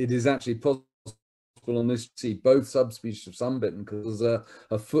 It is actually possible on this to see both subspecies of sunbitten, because there's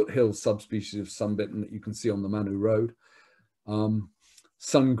a foothill subspecies of sunbitten that you can see on the Manu Road.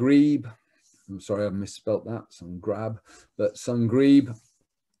 Sungrebe, I'm sorry, I've misspelt that, sungrab, but sungrebe,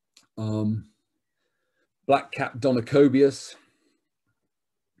 black-capped Donocobius,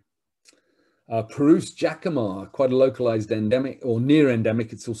 Peru's jacamar, quite a localized endemic, or near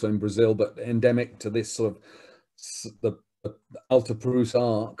endemic, it's also in Brazil, but endemic to this sort of the Alta Peru's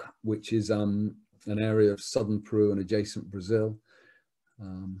arc, which is an area of southern Peru and adjacent Brazil.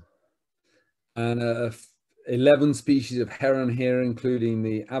 And 11 species of heron here, including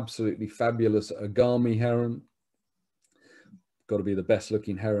the absolutely fabulous Agami heron. Got to be the best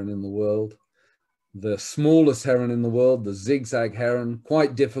looking heron in the world. The smallest heron in the world, the zigzag heron,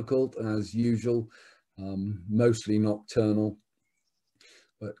 quite difficult as usual, mostly nocturnal,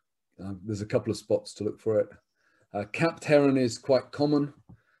 but there's a couple of spots to look for it. Capped heron is quite common.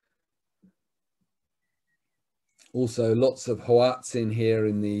 Also lots of hoatzin here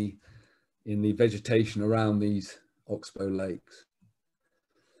in the vegetation around these oxbow lakes.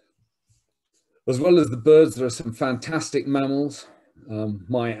 As well as the birds, there are some fantastic mammals.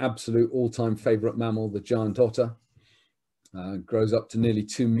 My absolute all-time favorite mammal, the giant otter, grows up to nearly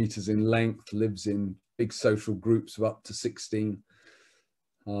 2 meters in length, lives in big social groups of up to 16.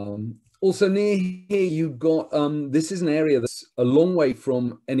 Also near here, you've got, this is an area that's a long way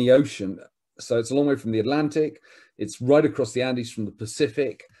from any ocean. So it's a long way from the Atlantic. It's right across the Andes from the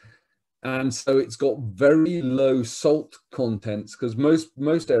Pacific. And so it's got very low salt contents, because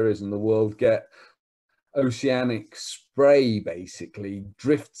most areas in the world get oceanic spray, basically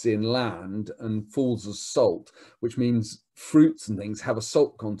drifts inland and falls as salt, which means fruits and things have a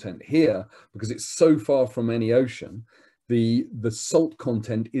salt content. Here, because it's so far from any ocean, the salt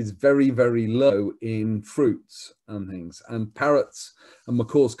content is very, very low in fruits and things. And parrots and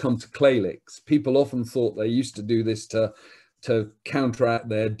macaws come to clay licks. People often thought they used to do this to counteract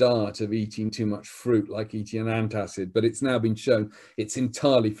their diet of eating too much fruit, like eating an antacid, but it's now been shown it's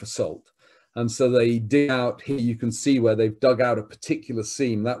entirely for salt. And so they dig out, here you can see where they've dug out a particular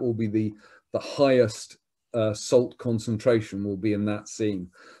seam. That will be the highest salt concentration will be in that seam.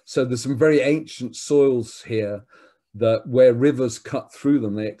 So there's some very ancient soils here that where rivers cut through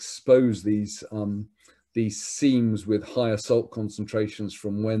them, they expose these seams with higher salt concentrations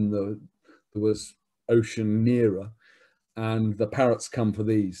from when there was ocean nearer. And the parrots come for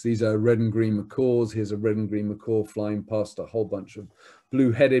these. These are red and green macaws. Here's a red and green macaw flying past a whole bunch of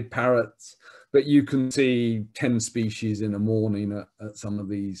blue-headed parrots. But you can see 10 species in a morning at some of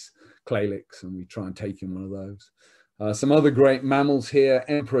these clay licks, and we try and take in one of those. Some other great mammals here,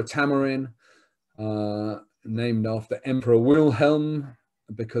 emperor tamarin, named after Emperor Wilhelm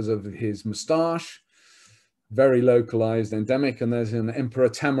because of his moustache. very localized, endemic, and there's an emperor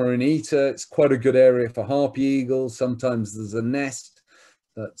tamarinita. It's quite a good area for harpy eagles. Sometimes there's a nest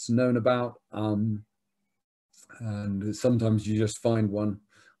that's known about, and sometimes you just find one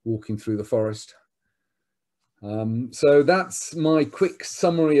walking through the forest. So that's my quick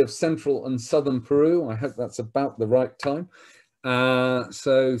summary of central and southern Peru. I hope that's about the right time.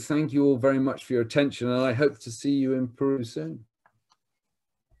 So thank you all very much for your attention, and I hope to see you in Peru soon.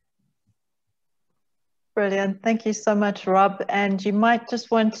 Brilliant. Thank you so much, Rob. And you might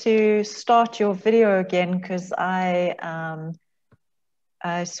just want to start your video again, because I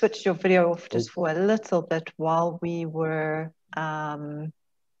switched your video off just for a little bit while we were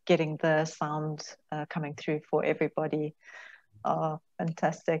getting the sound coming through for everybody. Oh,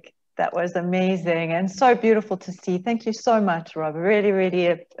 fantastic. That was amazing and so beautiful to see. Thank you so much, Rob. Really,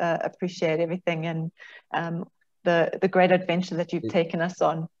 really appreciate everything and the great adventure that you've taken us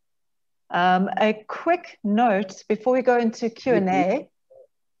on. A quick note before we go into Q&A.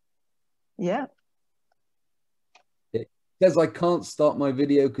 Yeah. It says I can't start my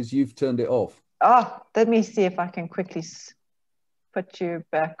video because you've turned it off. Oh, let me see if I can quickly put you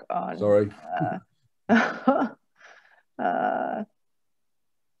back on. Sorry.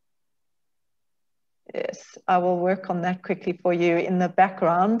 Yes, I will work on that quickly for you in the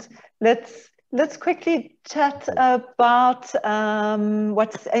background. Let's quickly chat about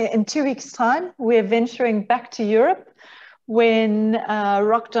what's in 2 weeks' time. We're venturing back to Europe when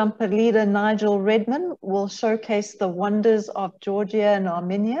rock jumper leader Nigel Redman will showcase the wonders of Georgia and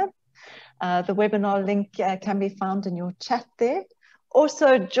Armenia. The webinar link can be found in your chat there.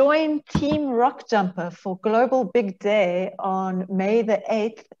 Also, join Team Rock Jumper for Global Big Day on May the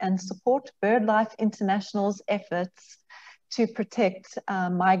 8th and support BirdLife International's efforts to protect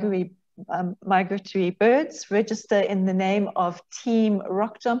migratory birds. Register in the name of Team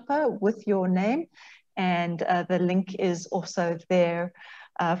Rock Jumper with your name, and the link is also there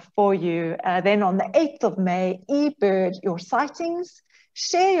for you. Then on the 8th of May, eBird your sightings.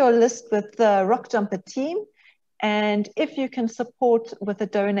 Share your list with the Rock Jumper team. And if you can support with a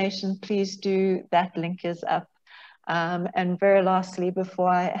donation, please do. That link is up. And very lastly, before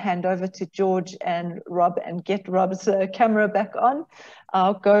I hand over to George and Rob and get Rob's camera back on,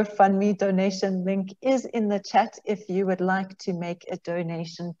 our GoFundMe donation link is in the chat if you would like to make a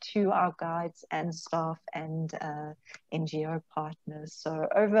donation to our guides and staff and NGO partners. So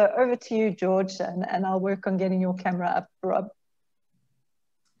over to you, George, and I'll work on getting your camera up, Rob.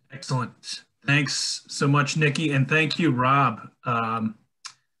 Excellent. Thanks so much, Nikki, and thank you, Rob.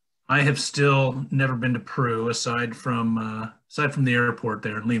 I have still never been to Peru aside from the airport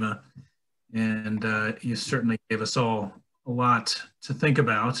there in Lima, and you certainly gave us all a lot to think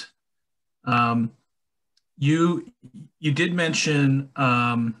about. You did mention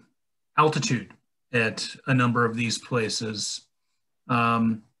altitude at a number of these places,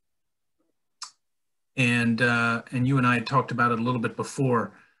 and you and I had talked about it a little bit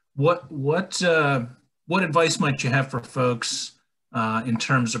before. What advice might you have for folks in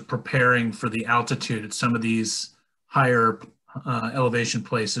terms of preparing for the altitude at some of these higher elevation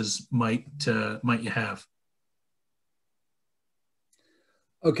places might you have?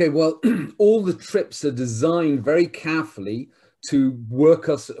 Okay, well, all the trips are designed very carefully to work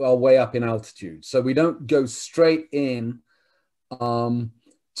our way up in altitude. So we don't go straight in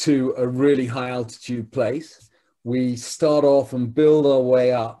to a really high altitude place. We start off and build our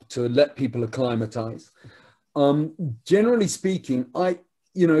way up to let people acclimatize. Generally speaking,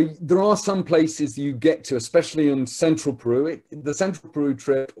 there are some places you get to, especially in central Peru. The central Peru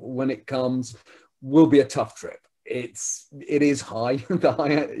trip, when it comes, will be a tough trip. It is high, the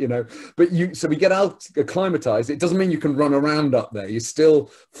higher, but so we get out acclimatized. It doesn't mean you can run around up there. You still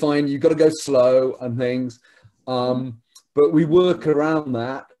find you've got to go slow and things. But we work around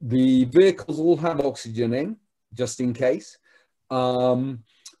that. The vehicles all have oxygen in, just in case. The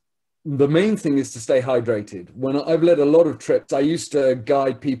main thing is to stay hydrated. When I've led a lot of trips, I used to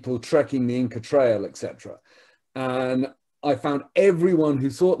guide people trekking the Inca Trail, etc. And I found everyone who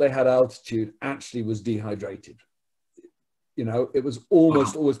thought they had altitude actually was dehydrated. It was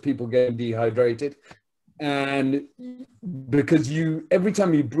almost always people getting dehydrated. And because every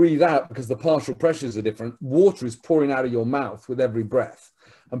time you breathe out, because the partial pressures are different, water is pouring out of your mouth with every breath.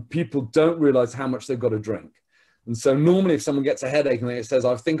 And people don't realize how much they've got to drink. And so normally if someone gets a headache and it says,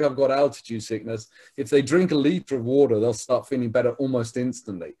 I think I've got altitude sickness, if they drink a liter of water, they'll start feeling better almost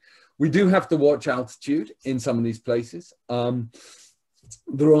instantly. We do have to watch altitude in some of these places.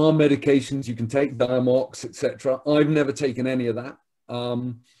 There are medications you can take, Diamox, etc. I've never taken any of that.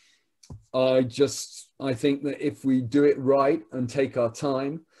 I think that if we do it right and take our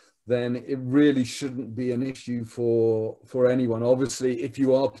time, then it really shouldn't be an issue for anyone. Obviously, if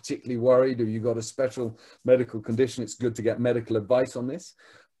you are particularly worried or you've got a special medical condition, it's good to get medical advice on this.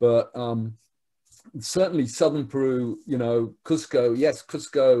 But certainly southern Peru, you know, Cusco, yes,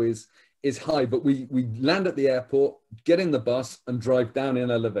 Cusco is high, but we land at the airport, get in the bus and drive down in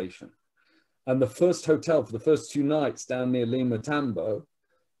elevation. And the first hotel for the first 2 nights down near Lima Tambo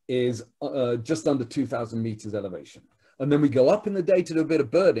is just under 2,000 meters elevation. And then we go up in the day to do a bit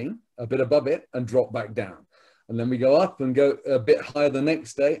of birding, a bit above it, and drop back down. And then we go up and go a bit higher the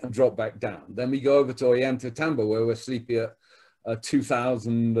next day and drop back down. Then we go over to Ollantaytambo, where we're sleepy at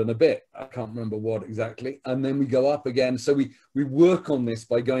 2,000 and a bit. I can't remember what exactly. And then we go up again. So we work on this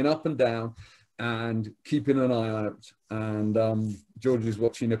by going up and down and keeping an eye out. And George is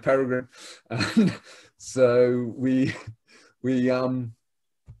watching a peregrine. And so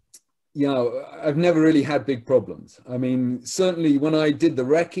you know, I've never really had big problems. I mean, certainly when I did the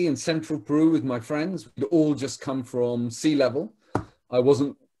recce in central Peru with my friends, we'd all just come from sea level. I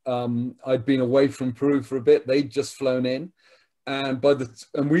wasn't, I'd been away from Peru for a bit. They'd just flown in. And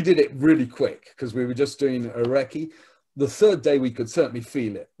we did it really quick because we were just doing a recce. The third day, we could certainly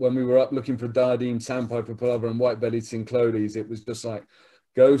feel it. When we were up looking for diademe, sandpiper plover, and white-bellied cinclodes, it was just like,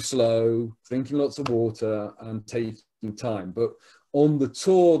 go slow, drinking lots of water, and taking time. But on the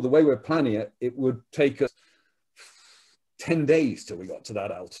tour, the way we're planning it, it would take us 10 days till we got to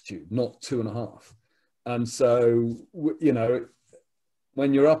that altitude, not 2.5. And so, you know,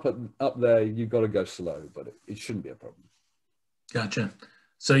 when you're up there, you've got to go slow, but it shouldn't be a problem. Gotcha.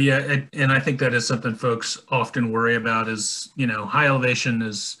 So yeah, and I think that is something folks often worry about is, you know, high elevation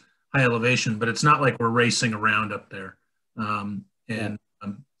is high elevation, but it's not like we're racing around up there.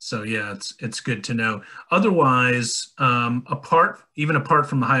 So yeah, it's good to know. Otherwise, apart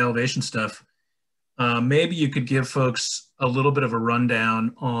from the high elevation stuff, maybe you could give folks a little bit of a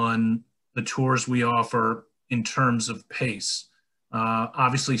rundown on the tours we offer in terms of pace.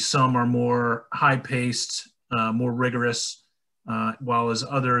 Obviously, some are more high-paced, more rigorous, while as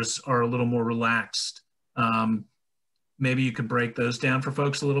others are a little more relaxed. Maybe you could break those down for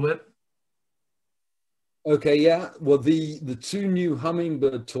folks a little bit. Okay, yeah. Well, the 2 new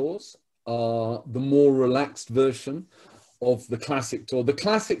Hummingbird tours are the more relaxed version of the classic tour. The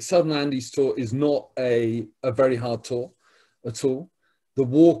classic Southern Andes tour is not a very hard tour at all.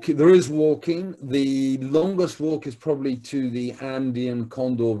 There is walking. The longest walk is probably to the Andean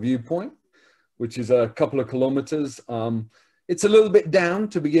Condor viewpoint, which is a couple of kilometers. It's a little bit down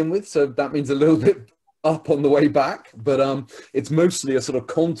to begin with, so that means a little bit up on the way back, but it's mostly a sort of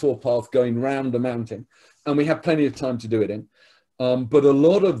contour path going round the mountain. And we have plenty of time to do it in. But a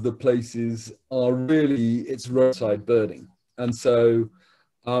lot of the places are really, it's roadside birding. And so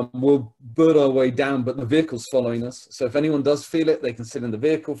we'll bird our way down, but the vehicle's following us. So if anyone does feel it, they can sit in the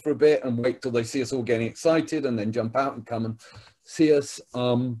vehicle for a bit and wait till they see us all getting excited and then jump out and come and see us,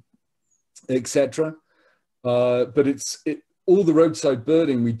 etc. But all the roadside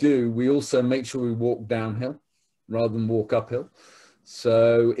birding we do, we also make sure we walk downhill rather than walk uphill.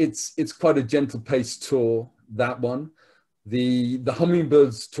 So it's quite a gentle paced tour, that one. The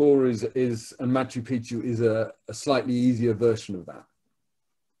Hummingbirds tour is and Machu Picchu is a slightly easier version of that.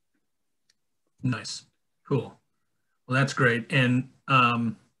 Nice, cool. Well, that's great. And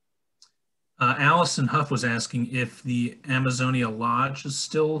Allison Huff was asking if the Amazonia Lodge is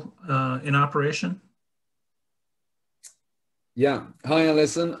still in operation. Yeah. Hi,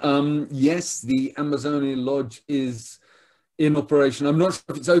 Alison. Yes, the Amazonia Lodge is in operation. I'm not sure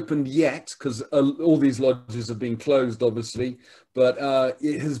if it's opened yet because all these lodges have been closed, obviously, but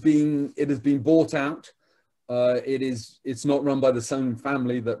it has been bought out. It's not run by the same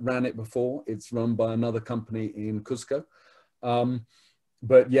family that ran it before. It's run by another company in Cusco.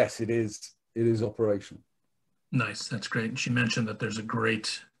 But yes, it is operational. Nice. That's great. And she mentioned that there's a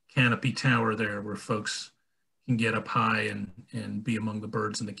great canopy tower there where folks can get up high and be among the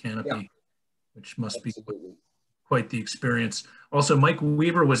birds in the canopy, yeah, which must Absolutely. Be quite the experience. Also, Mike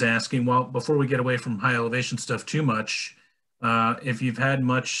Weaver was asking, well, before we get away from high elevation stuff too much, if you've had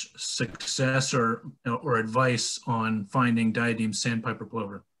much success or advice on finding diademe sandpiper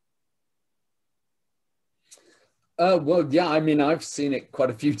plover. Well, yeah, I mean, I've seen it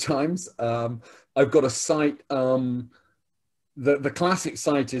quite a few times. I've got a site, the classic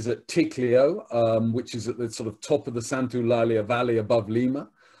site is at Ticlio, which is at the sort of top of the Santa Eulalia Valley above Lima.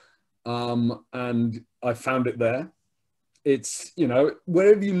 And I found it there. It's, you know,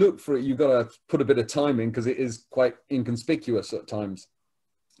 wherever you look for it, you've got to put a bit of time in because it is quite inconspicuous at times.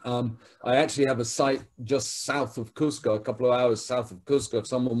 I actually have a site just south of Cusco, a couple of hours south of Cusco. If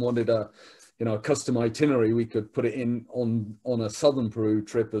someone wanted a you know, a custom itinerary, we could put it in on a southern Peru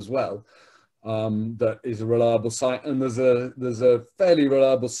trip as well. That is a reliable site, and there's a fairly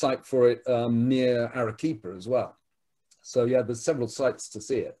reliable site for it near Arequipa as well. So yeah, there's several sites to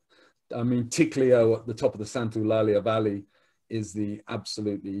see it. I mean, Ticlio at the top of the Santa Eulalia Valley is the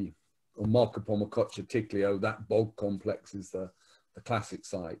absolutely, or Marcapomacocha Ticlio, that bog complex is the classic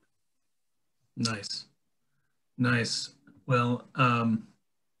site. Nice, nice. Well,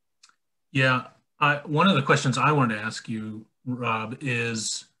 yeah, one of the questions I wanted to ask you, Rob,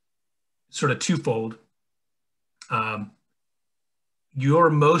 is sort of twofold. Your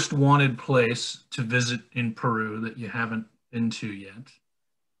most wanted place to visit in Peru that you haven't been to yet,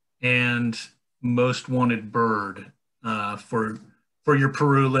 and most wanted bird for your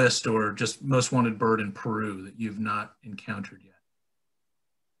Peru list, or just most wanted bird in Peru that you've not encountered yet.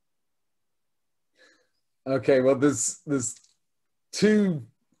 Okay, well, there's two.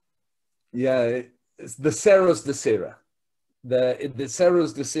 Yeah, it's the Cerros de Sierra. The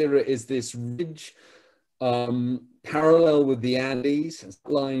Cerros de Sierra is this ridge parallel with the Andes. It's a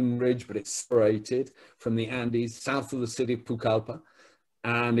line ridge, but it's separated from the Andes, south of the city of Pucallpa.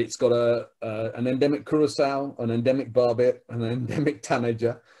 And it's got an endemic curassow, an endemic barbet, and an endemic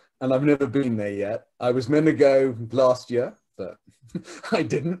tanager. And I've never been there yet. I was meant to go last year, but I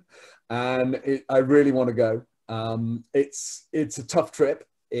didn't. And I really want to go. It's a tough trip.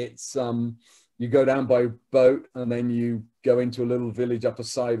 It's you go down by boat, and then you go into a little village up a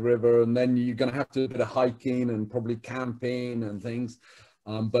side river, and then you're going to have to do a bit of hiking and probably camping and things.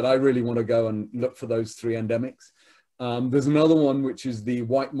 But I really want to go and look for those three endemics. There's another one, which is the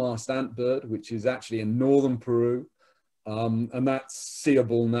white-masked antbird, which is actually in northern Peru. And that's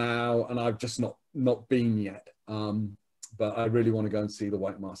seeable now, and I've just not been yet. But I really want to go and see the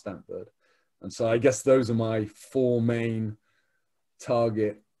white-masked antbird. And so I guess those are my four main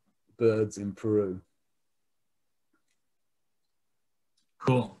target birds in Peru.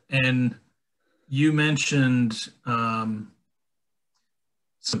 Cool. And you mentioned some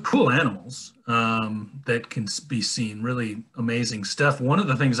cool animals that can be seen, really amazing stuff. One of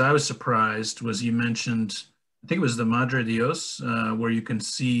the things I was surprised was you mentioned, I think it was the Madre Dios, where you can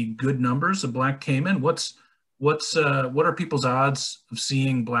see good numbers of black caiman. What are people's odds of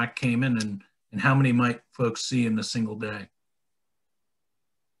seeing black caiman, and how many might folks see in a single day?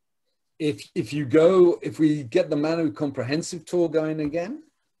 If we get the Manu comprehensive tour going again,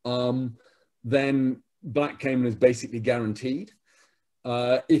 then black caiman is basically guaranteed.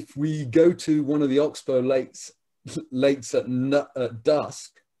 If we go to one of the Oxbow lakes at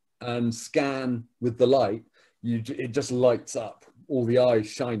dusk and scan with the light, it just lights up, all the eyes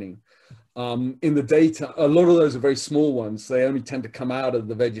shining. In the daytime, a lot of those are very small ones. So they only tend to come out of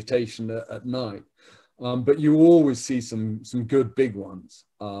the vegetation at night. But you always see some good big ones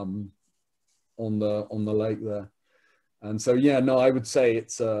on the lake there. And so, yeah, no, I would say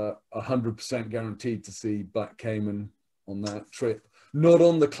it's 100% guaranteed to see black caiman on that trip. Not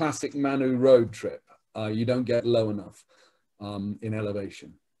on the classic Manu road trip. You don't get low enough in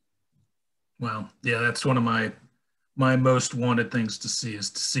elevation. Wow. Yeah, that's one of my most wanted things to see, is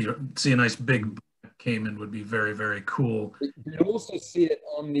to see a nice big caiman. Would be very, very cool. You also see it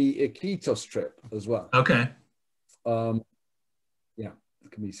on the Iquitos trip as well. Okay. Yeah, it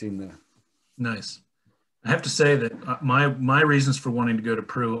can be seen there. Nice. I have to say that my reasons for wanting to go to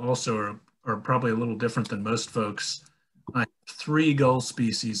Peru also are probably a little different than most folks. I have 3 gull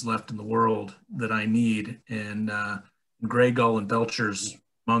species left in the world that I need, and gray gull and belchers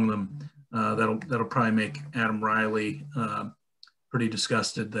among them. That'll probably make Adam Riley pretty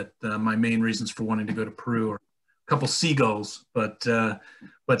disgusted that my main reasons for wanting to go to Peru are a couple seagulls, but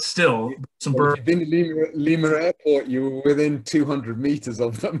still some birds. If you've been to Lima Airport, you were within 200 meters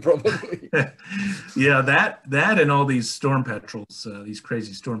of them, probably. Yeah, that and all these storm petrels, these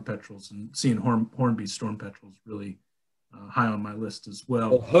crazy storm petrels, and seeing hornbeat storm petrels really high on my list as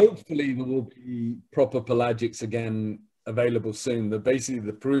well. Well, hopefully there will be proper pelagics again available soon. Basically,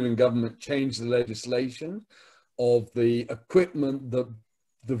 the Peruvian government changed the legislation of the equipment, the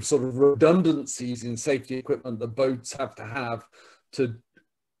sort of redundancies in safety equipment that boats have to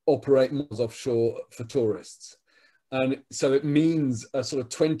operate miles offshore for tourists. And so it means a sort of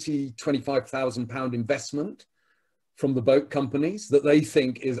 25,000 pound investment from the boat companies that they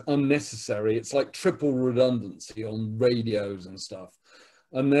think is unnecessary. It's like triple redundancy on radios and stuff.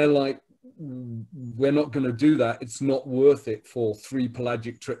 And they're like, we're not going to do that. It's not worth it for 3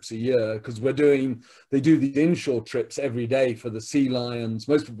 pelagic trips a year, because they do these inshore trips every day for the sea lions.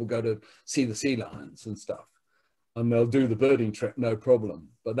 Most people go to see the sea lions and stuff, and they'll do the birding trip, no problem.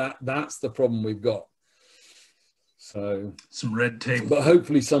 But that's the problem we've got. So some red tape, but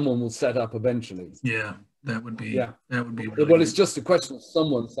hopefully someone will set up eventually. Yeah, that would be really well, it's just a question of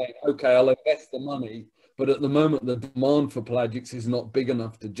someone saying, okay, I'll invest the money, but at the moment the demand for pelagics is not big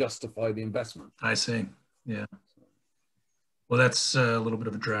enough to justify the investment. I see. Yeah. Well, that's a little bit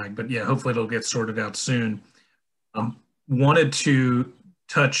of a drag, but yeah, hopefully it'll get sorted out soon. Wanted to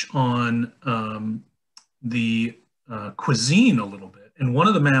touch on the cuisine a little bit, and one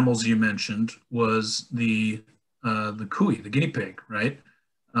of the mammals you mentioned was the cuy, the guinea pig, right?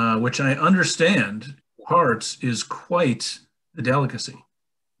 Which I understand parts is quite a delicacy.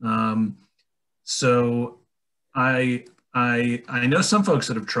 So I know some folks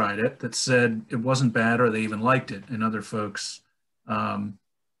that have tried it that said it wasn't bad or they even liked it, and other folks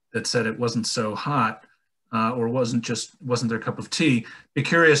that said it wasn't so hot or wasn't their cup of tea. Be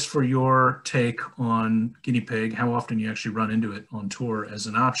curious for your take on guinea pig, how often you actually run into it on tour as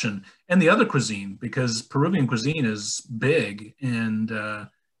an option, and the other cuisine, because Peruvian cuisine is big and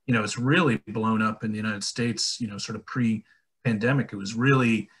you know, it's really blown up in the United States, you know, sort of pre-pandemic.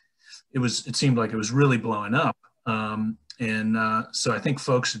 It seemed like it was really blowing up. So I think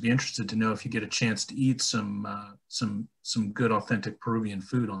folks would be interested to know if you get a chance to eat some good authentic Peruvian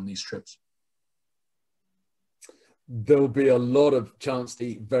food on these trips. There'll be a lot of chance to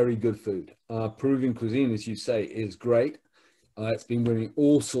eat very good food. Peruvian cuisine, as you say, is great. It's been winning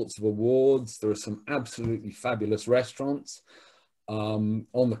all sorts of awards. There are some absolutely fabulous restaurants. On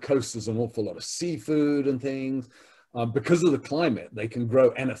the coast, there's an awful lot of seafood and things. Because of the climate, they can grow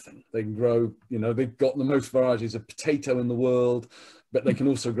anything. They can grow, you know, they've got the most varieties of potato in the world, but they can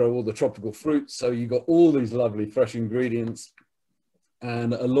also grow all the tropical fruits. So you've got all these lovely fresh ingredients.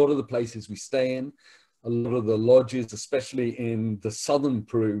 And a lot of the places we stay in, a lot of the lodges, especially in the southern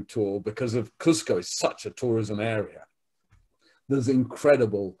Peru tour, because of Cusco is such a tourism area, there's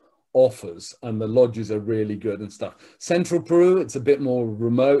incredible offers and the lodges are really good and stuff. Central Peru, it's a bit more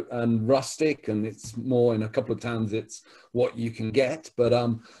remote and rustic, and it's more in a couple of towns it's what you can get. But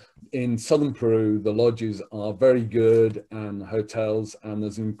in southern Peru, the lodges are very good, and hotels, and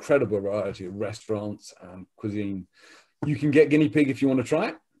there's an incredible variety of restaurants and cuisine. You can get guinea pig if you want to try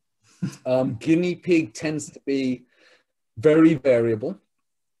it. Guinea pig tends to be very variable.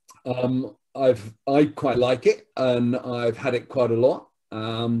 I quite like it, and I've had it quite a lot.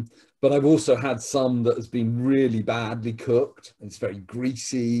 But I've also had some that has been really badly cooked. It's very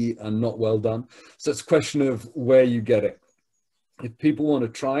greasy and not well done. So it's a question of where you get it. If people want to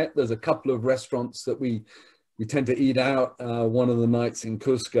try it, there's a couple of restaurants that we tend to eat out one of the nights in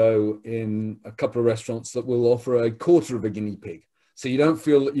Cusco, in a couple of restaurants that will offer a quarter of a guinea pig. So you don't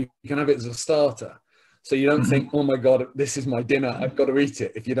feel that you can have it as a starter. So you don't think, oh my God, this is my dinner, I've got to eat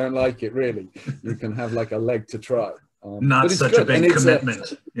it. If you don't like it, really, you can have like a leg to try. Not such a big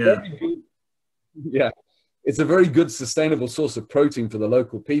commitment. It's a very good sustainable source of protein for the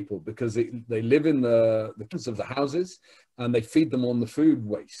local people, because they live in the of the houses, and they feed them on the food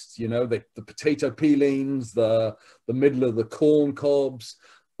waste. You know, the potato peelings, the middle of the corn cobs,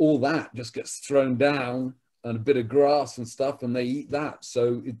 all that just gets thrown down, and a bit of grass and stuff, and they eat that.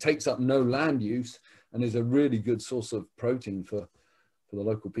 So it takes up no land use and is a really good source of protein for the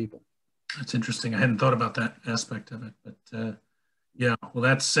local people. That's interesting. I hadn't thought about that aspect of it, but yeah, well,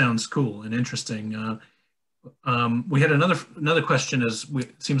 that sounds cool and interesting. We had another question.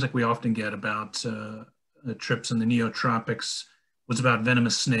 It seems like we often get about trips in the neotropics, was about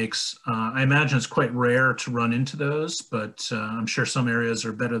venomous snakes. I imagine it's quite rare to run into those, but I'm sure some areas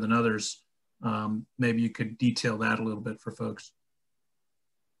are better than others. Maybe you could detail that a little bit for folks.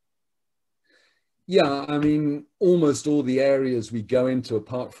 Yeah, I mean, almost all the areas we go into,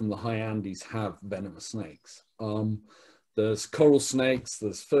 apart from the high Andes, have venomous snakes. There's coral snakes,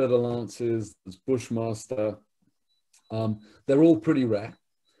 there's fer-de-lances, there's bushmaster. They're all pretty rare.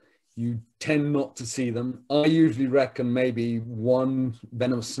 You tend not to see them. I usually reckon maybe one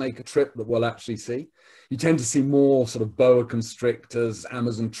venomous snake a trip that we'll actually see. You tend to see more sort of boa constrictors,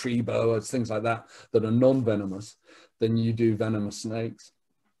 Amazon tree boas, things like that, that are non-venomous than you do venomous snakes.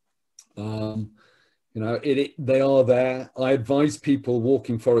 You know, they are there. I advise people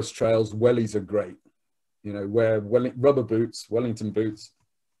walking forest trails, wellies are great. You know, wear rubber boots, Wellington boots,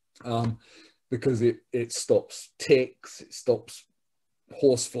 because it stops ticks, it stops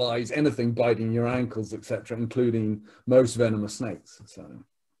horse flies, anything biting your ankles, etc., including most venomous snakes.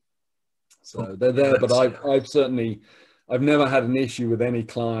 So they're there, but I've never had an issue with any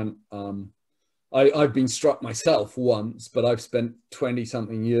client. I've been struck myself once, but I've spent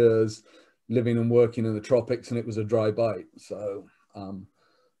 20-something years living and working in the tropics, and it was a dry bite. So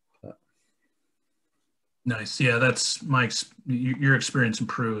Nice. Yeah, that's your experience in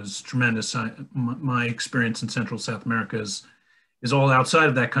Peru is tremendous. My experience in Central South America is all outside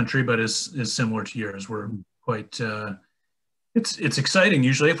of that country, but is similar to yours. We're quite it's exciting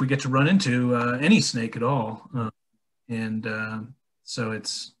usually if we get to run into any snake at all, and so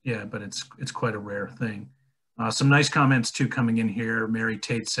but it's quite a rare thing. Some nice comments too coming in here. Mary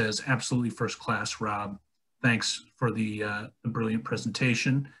Tate says, "Absolutely first class, Rob. Thanks for the brilliant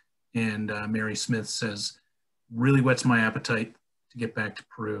presentation." And Mary Smith says, "Really whets my appetite to get back to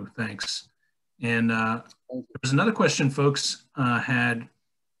Peru. Thanks." And there's another question folks had.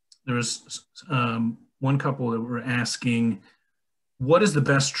 There was one couple that were asking, what is the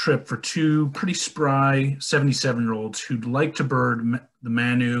best trip for two pretty spry 77-year-olds who'd like to bird the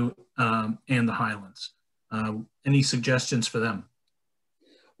Manu and the Highlands? Any suggestions for them?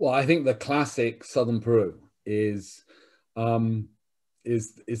 Well, I think the classic Southern Peru is the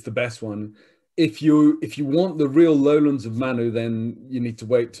best one. If you want the real lowlands of Manu, then you need to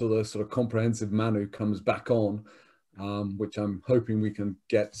wait till the sort of comprehensive Manu comes back on, which I'm hoping we can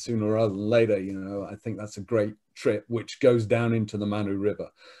get sooner rather than later. You know, I think that's a great trip, which goes down into the Manu River.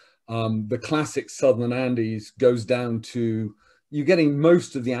 The classic Southern Andes goes down to, you're getting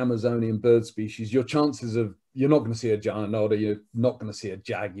most of the Amazonian bird species. Your chances of, you're not going to see a giant otter, you're not going to see a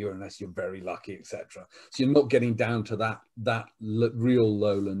jaguar unless you're very lucky, etc. So you're not getting down to that real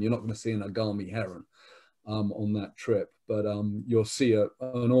lowland. You're not going to see an agami heron on that trip, but you'll see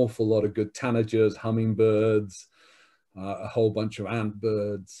an awful lot of good tanagers, hummingbirds, a whole bunch of ant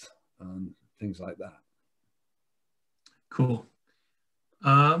birds, things like that. Cool.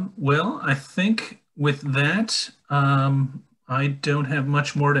 Well, I think with that, I don't have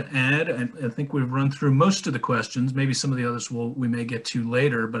much more to add. I think we've run through most of the questions. Maybe some of the others we may get to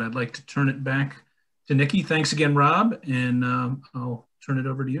later, but I'd like to turn it back to Nikki. Thanks again, Rob, and I'll turn it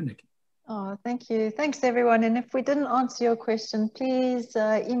over to you, Nikki. Oh, thank you. Thanks, everyone. And if we didn't answer your question, please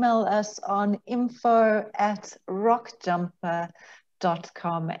email us on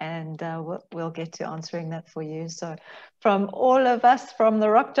info@rockjumper.com and we'll get to answering that for you. So from all of us from the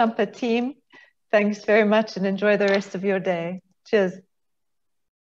Rock Jumper team, thanks very much and enjoy the rest of your day. Cheers.